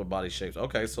 simpler body shapes.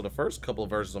 Okay, so the first couple of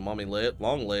versions of Mummy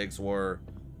Long Legs were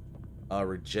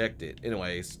rejected.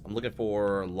 Anyways, I'm looking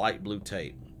for light blue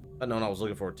tape. I know I was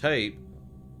looking for a tape.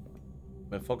 I've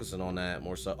been focusing on that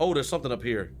more so. Oh, there's something up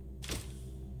here.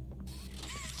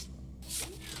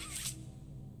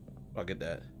 I'll get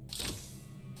that.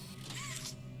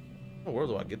 Oh, where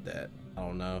do I get that? I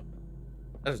don't know.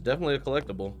 That's definitely a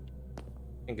collectible.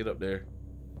 Can't get up there.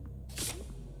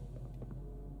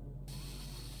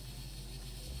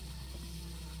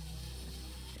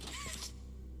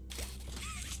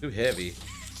 Too heavy.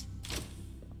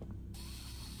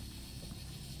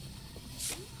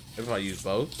 Maybe if I use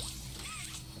both.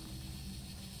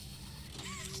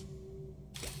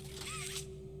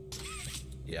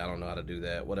 Yeah, I don't know how to do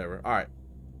that. Whatever. All right.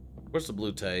 Where's the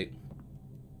blue tape?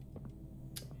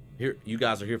 Here, you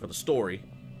guys are here for the story,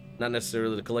 not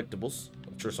necessarily the collectibles.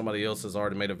 I'm sure somebody else has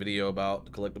already made a video about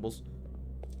the collectibles.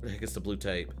 Where the heck is the blue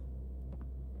tape?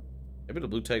 Maybe the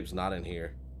blue tape's not in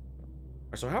here. All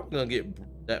right, so how am I gonna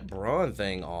get that Braun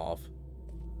thing off?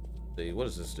 See, what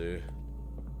does this do?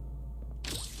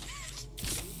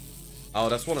 Oh,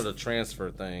 that's one of the transfer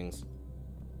things.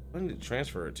 What do I need to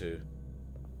transfer it to?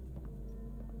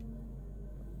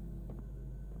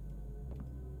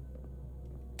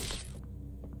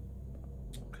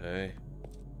 Okay.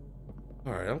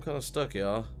 All right, I'm kind of stuck,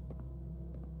 y'all.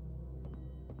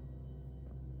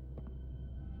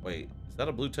 Wait, is that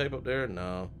a blue tape up there?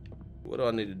 No. What do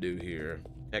I need to do here?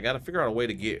 I gotta figure out a way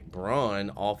to get Braun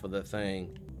off of the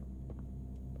thing.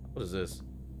 What is this?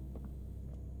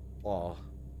 Claw.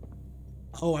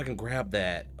 Oh, I can grab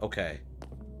that. Okay.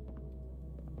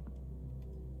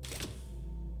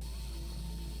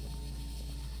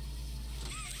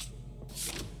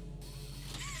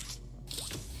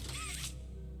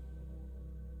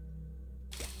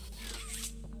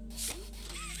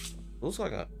 Looks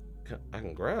like I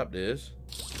can grab this.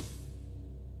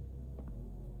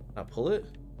 I pull it.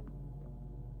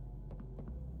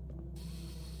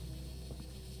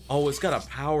 Oh, it's got a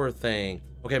power thing.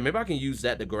 Okay, maybe I can use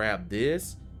that to grab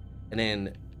this. And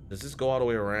then, does this go all the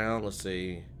way around? Let's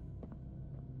see.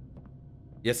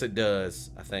 Yes, it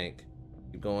does, I think.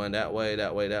 Keep going that way,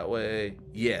 that way, that way.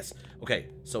 Yes. Okay,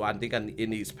 so I think it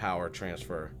needs power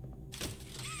transfer.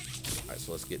 All right,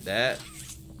 so let's get that.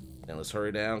 And let's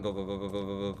hurry down. Go, go, go, go,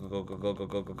 go, go, go, go, go,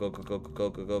 go, go, go, go, go, go, go,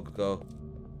 go, go, go.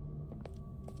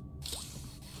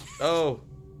 Oh.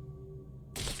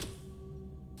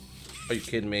 Are you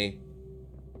kidding me?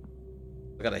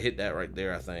 I gotta hit that right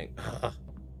there, I think. All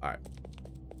right.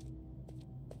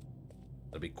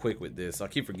 I'll be quick with this. I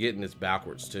keep forgetting it's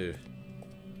backwards too.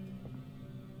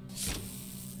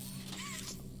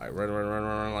 All right, run, run, run, run,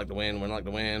 run like the wind, run like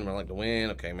the wind, run like the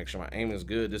wind. Okay, make sure my aim is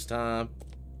good this time.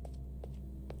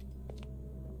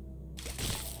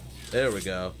 There we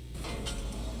go.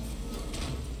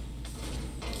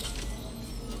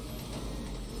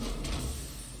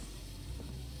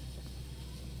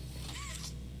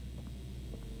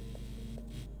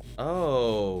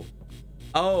 Oh.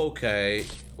 Oh, okay.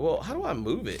 Well, how do I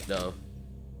move it though?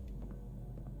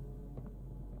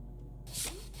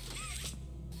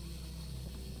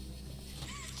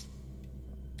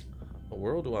 What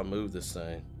world do I move this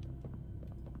thing?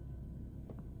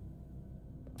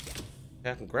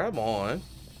 I can grab on.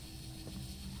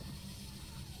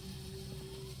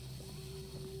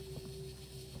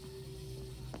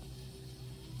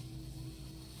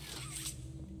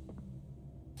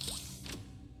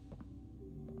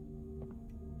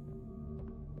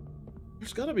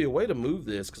 There's got to be a way to move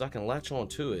this because I can latch on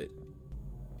to it.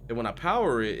 And when I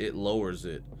power it, it lowers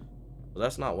it. But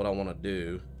that's not what I want to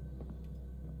do.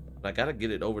 But I got to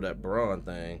get it over that brawn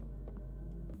thing.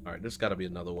 All right, there's got to be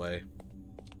another way.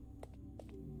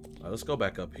 All right, let's go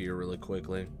back up here really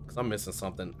quickly because I'm missing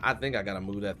something. I think I got to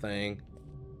move that thing.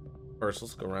 First,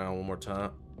 let's go around one more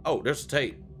time. Oh, there's the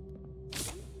tape.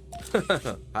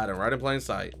 Hiding right in plain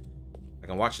sight. I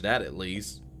can watch that at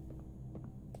least.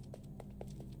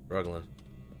 Struggling.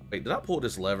 Wait, did I pull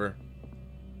this lever?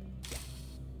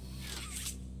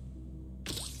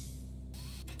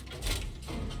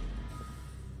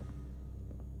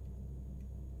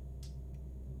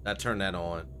 I turned that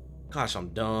on. Gosh, I'm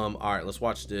dumb. All right, let's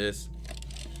watch this.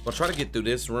 We'll try to get through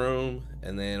this room,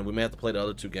 and then we may have to play the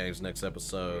other two games next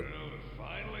episode. Well, it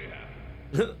finally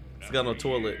happened. It's got no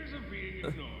toilet. Years of being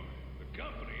ignored, the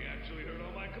company actually heard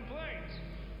all my complaints.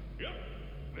 Yep,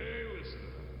 they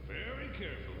listened very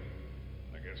carefully.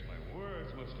 I guess my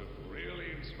words must have really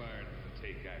inspired them to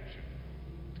take action.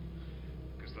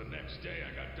 Because the next day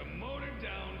I got demoted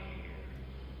down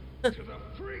here to the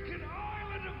freaking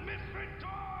island of misfit toys.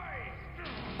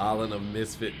 Island of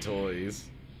Misfit Toys.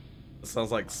 That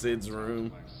sounds like Sid's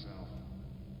room.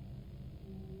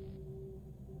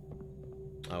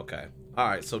 Okay. All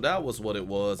right, so that was what it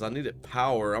was. I needed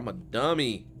power. I'm a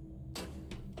dummy.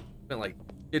 Spent like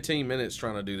 15 minutes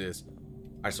trying to do this.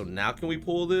 All right, so now can we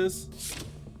pull this?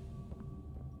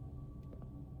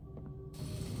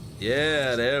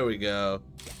 Yeah, there we go.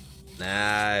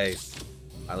 Nice.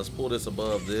 All right, let's pull this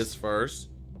above this first.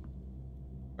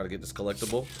 Try to get this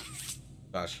collectible.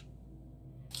 Gosh.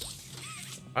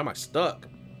 Why am I stuck?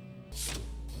 It's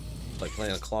like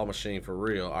playing a claw machine for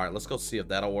real. All right, let's go see if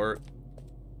that'll work.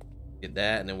 Get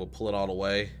that, and then we'll pull it all the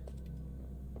way.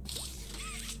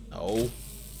 No. All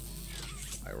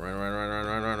right, run, run, run, run,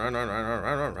 run, run, run, run, run,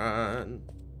 run, run, run.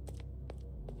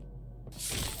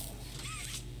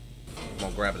 Come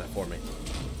on, grab that for me.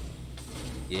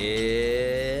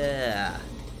 Yeah.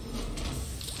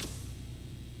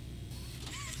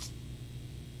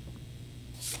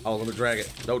 Oh, let me drag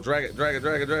it. No, drag it, drag it,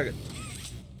 drag it, drag it.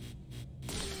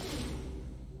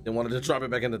 Then wanted to drop it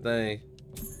back in the thing.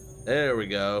 There we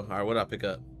go. All right, what did I pick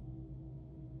up?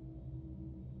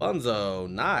 Bunzo,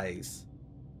 nice.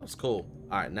 That's cool.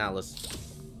 All right, now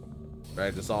let's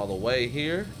drag this all the way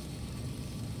here.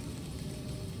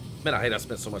 Man, I hate I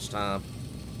spent so much time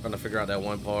trying to figure out that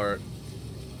one part.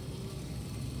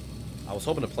 I was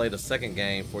hoping to play the second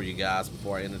game for you guys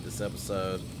before I ended this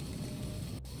episode.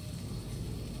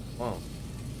 Come on.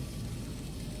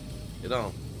 Get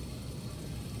on.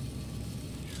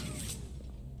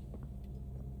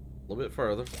 A little bit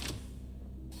further.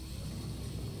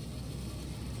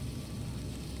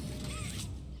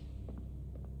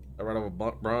 Right over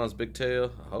Bron's big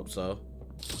tail? I hope so.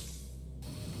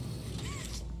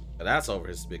 But that's over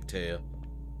his big tail.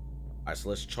 Alright, so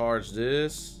let's charge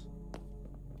this.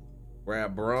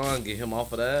 Grab Bron, get him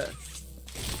off of that.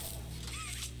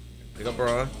 Pick up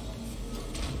Bron.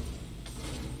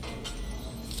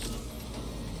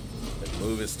 Let's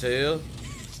move his tail.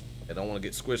 I don't want to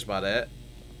get squished by that.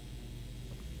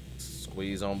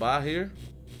 Squeeze on by here.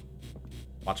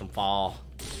 Watch him fall.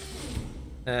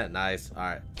 Nice.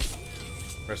 Alright.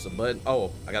 Press the button.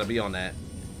 Oh, I gotta be on that.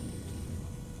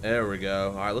 There we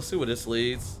go. Alright, let's see where this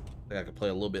leads. I think I could play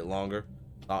a little bit longer.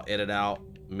 I'll edit out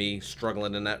me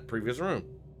struggling in that previous room.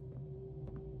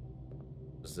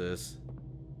 What's this?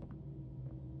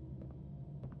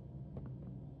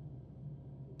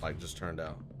 Light just turned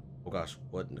out. Oh gosh,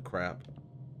 what in the crap?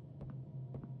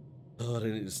 Oh,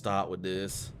 they need to stop with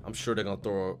this. I'm sure they're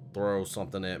gonna throw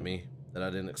something at me that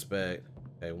I didn't expect.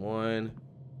 Okay, 1,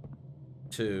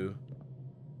 2.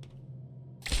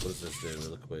 What does this do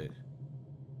really quick?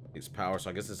 It's power,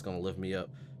 so I guess it's gonna lift me up.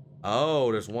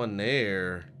 Oh, there's one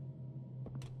there.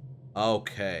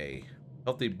 Okay.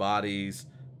 Healthy bodies,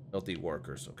 healthy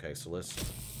workers. Okay, so let's...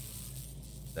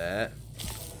 that.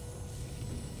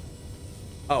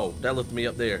 Oh, that lifted me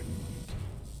up there.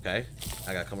 Okay,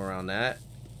 I gotta come around that.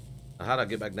 Now, how do I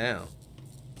get back down?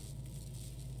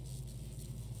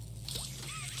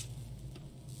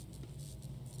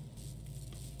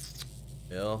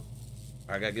 Hell.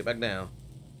 I gotta get back down.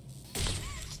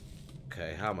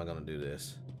 Okay, how am I gonna do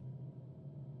this?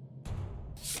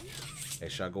 Okay,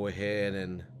 should I go ahead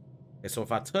and... okay, so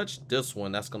if I touch this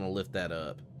one, that's gonna lift that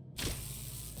up.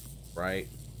 Right?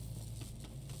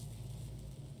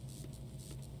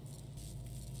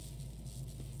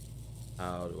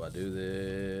 How do I do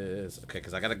this? Okay,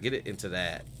 because I gotta get it into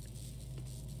that.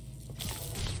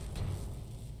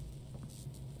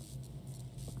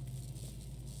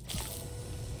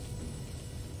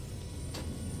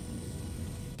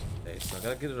 Okay, so I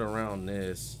gotta get it around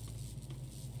this.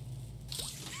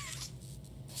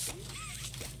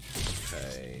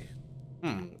 Okay.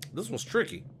 This one's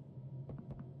tricky.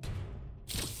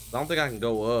 I don't think I can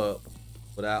go up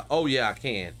without... oh yeah, I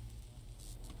can.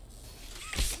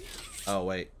 Oh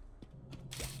wait.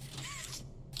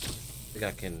 I think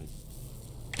I can...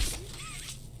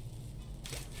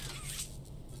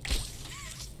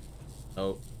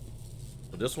 oh.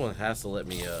 But this one has to let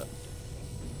me up.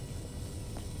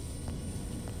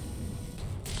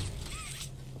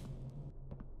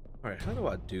 Alright, how do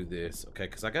I do this? Okay,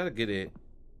 because I gotta get it.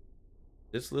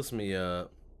 This lifts me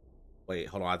up. Wait,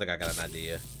 hold on. I think I got an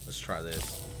idea. Let's try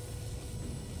this.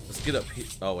 Let's get up here.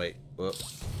 Oh, wait. Well,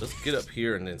 let's get up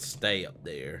here and then stay up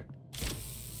there.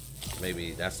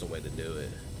 Maybe that's the way to do it.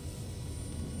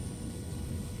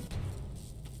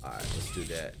 Alright, let's do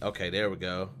that. Okay, there we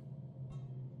go.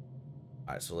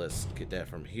 Alright, so let's get that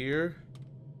from here.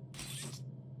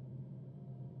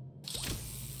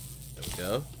 There we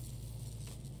go.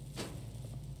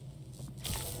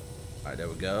 Alright, there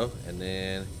we go. And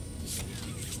then...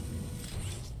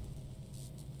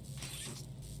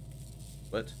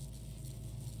 what?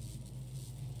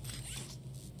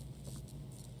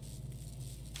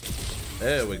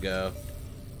 There we go.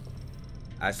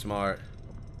 I smart.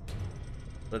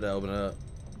 Let that open up.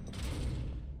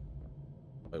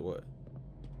 Wait, what?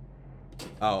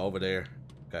 Oh, over there.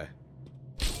 Okay.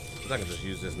 I can just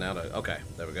use this now to... okay,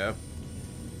 there we go.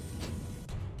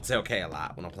 Say okay a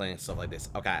lot when I'm playing stuff like this.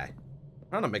 Okay. I'm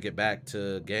trying to make it back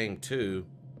to game 2.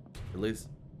 At least...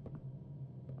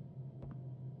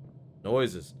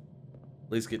 noises.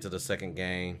 At least get to the second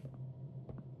game.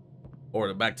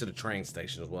 Or back to the train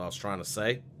station is what I was trying to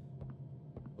say.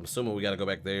 I'm assuming we gotta go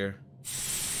back there.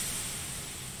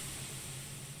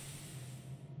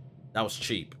 That was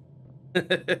cheap.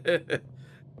 That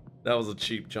was a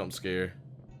cheap jump scare.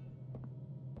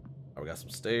 Alright, we got some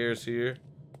stairs here.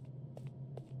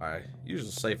 Alright,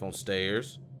 usually safe on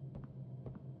stairs.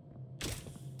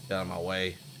 Get out of my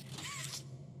way.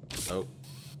 Oh.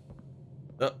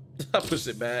 Oh, I pushed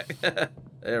it back.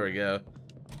 There we go.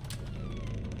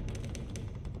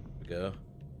 Go.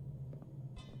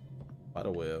 By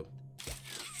the web.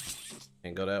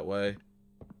 Can't go that way.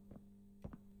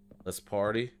 Let's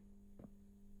party.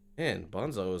 Man,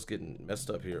 Bunzo is getting messed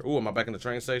up here. Ooh, am I back in the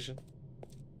train station?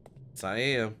 Yes, I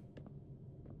am.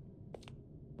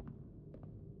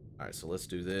 All right, so let's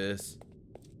do this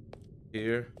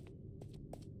here.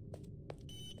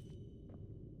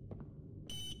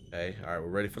 Okay, all right, we're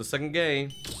ready for the second game.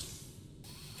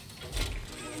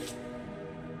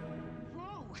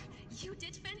 Whoa, you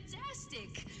did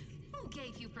fantastic. Who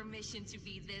gave you permission to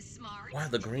be this smart? Why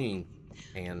the green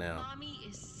hand now? Mommy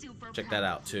is super Check proud that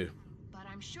out of too. you, but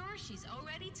I'm sure she's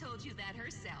already told you that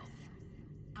herself.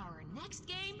 Our next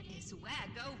game is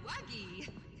Wagga-Wuggy.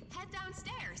 Head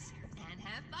downstairs and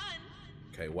have fun.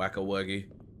 Okay, Wacka-Wuggy.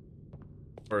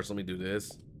 First, let me do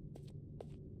this.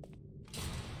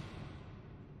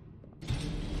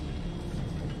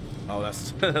 Oh,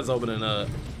 that's that's opening up.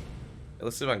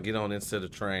 Let's see if I can get on into the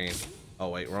train. Oh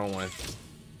wait, wrong one.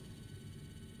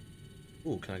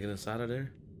 Ooh, can I get inside of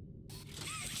there?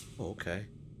 Oh, okay.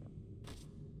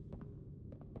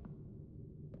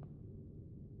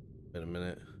 Wait a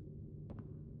minute.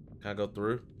 Can I go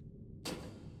through?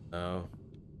 No.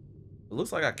 It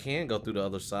looks like I can go through the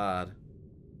other side.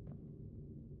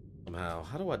 Somehow.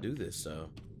 How do I do this though?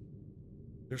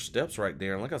 There's steps right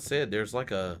there. And like I said, there's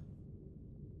like a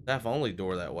staff only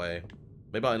door that way.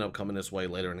 Maybe I'll end up coming this way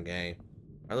later in the game.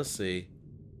 Alright, let's see.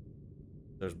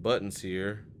 There's buttons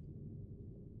here.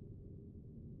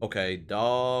 Okay,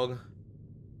 dog.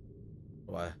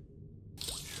 Why?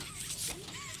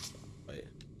 Wait.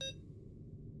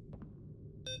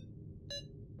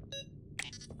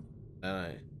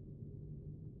 Alright.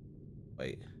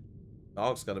 Wait.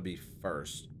 Dog's gotta be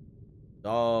first.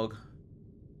 Dog.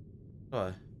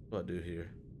 What do I do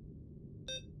here?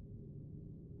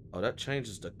 Oh, that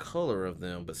changes the color of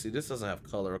them. But see, this doesn't have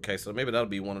color. Okay, so maybe that'll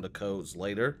be one of the codes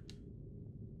later.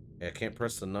 Yeah, I can't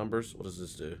press the numbers. What does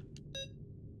this do?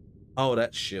 Oh,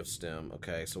 that shifts them.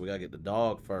 Okay, so we gotta get the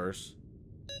dog first.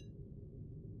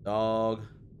 Dog.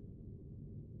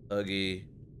 Huggy.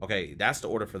 Okay, that's the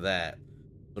order for that.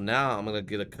 So now I'm gonna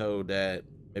get a code that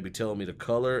maybe telling me the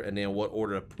color and then what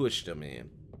order to push them in.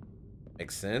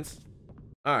 Makes sense?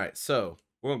 Alright, so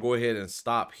we're gonna go ahead and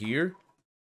stop here.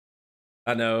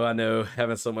 I know,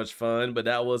 having so much fun, but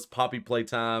that was Poppy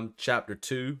Playtime Chapter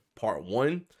 2, Part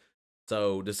 1.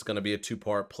 So this is going to be a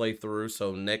 2-part playthrough.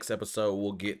 So next episode,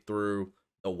 we'll get through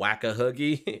the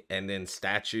Wacka-Huggy and then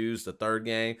statues, the third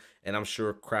game. And I'm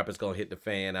sure crap is going to hit the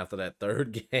fan after that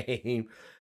third game.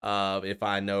 If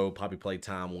I know Poppy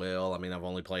Playtime well. I mean, I've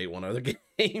only played one other game.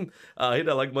 Hit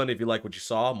that like button if you like what you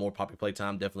saw. More Poppy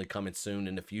Playtime definitely coming soon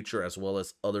in the future, as well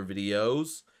as other video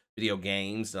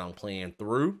games that I'm playing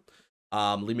through.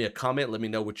 Leave me a comment. Let me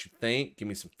know what you think. Give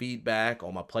me some feedback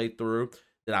on my playthrough.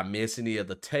 Did I miss any of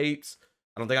the tapes?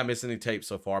 I don't think I missed any tapes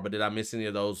so far, but did I miss any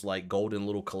of those like golden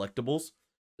little collectibles?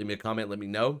 Leave me a comment. Let me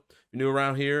know. If you're new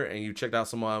around here and you checked out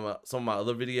some of my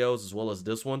other videos as well as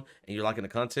this one, and you're liking the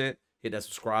content, hit that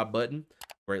subscribe button.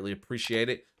 Greatly appreciate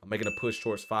it. I'm making a push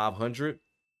towards 500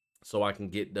 so I can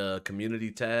get the community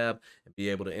tab and be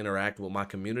able to interact with my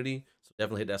community. So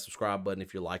definitely hit that subscribe button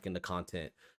if you're liking the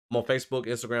content. I'm on Facebook,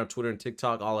 Instagram, Twitter, and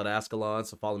TikTok, all at Azkhalon,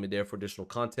 so follow me there for additional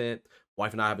content.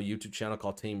 Wife and I have a YouTube channel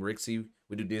called Team Rixie.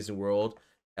 We do Disney World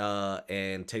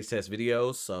and taste test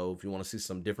videos, so if you want to see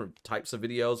some different types of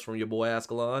videos from your boy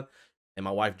Azkhalon, and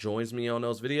my wife joins me on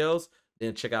those videos,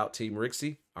 then check out Team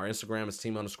Rixie. Our Instagram is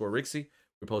team_Rixie.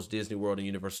 We post Disney World and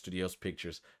Universal Studios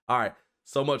pictures. All right,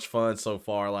 so much fun so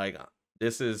far. Like,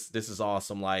 this is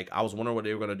awesome. Like, I was wondering what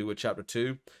they were going to do with Chapter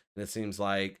 2, and it seems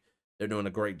like they're doing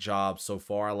a great job so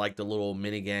far. I like the little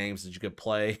mini games that you could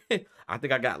play. I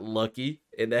think I got lucky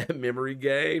in that memory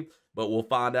game, but we'll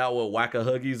find out what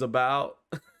Wacka-Huggy's about.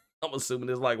 I'm assuming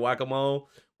it's like Whack-A-Mole.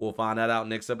 We'll find that out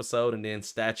next episode. And then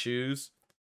statues.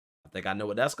 I think I know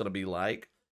what that's going to be like.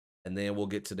 And then we'll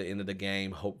get to the end of the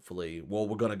game, hopefully. Well,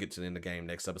 we're going to get to the end of the game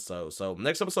next episode. So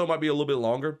next episode might be a little bit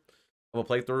longer of a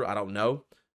playthrough. I don't know.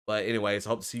 But anyways, I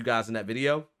hope to see you guys in that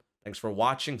video. Thanks for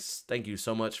watching. Thank you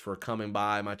so much for coming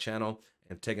by my channel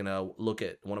and taking a look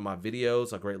at one of my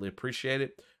videos. I greatly appreciate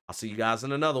it. I'll see you guys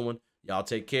in another one. Y'all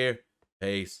take care.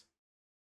 Peace.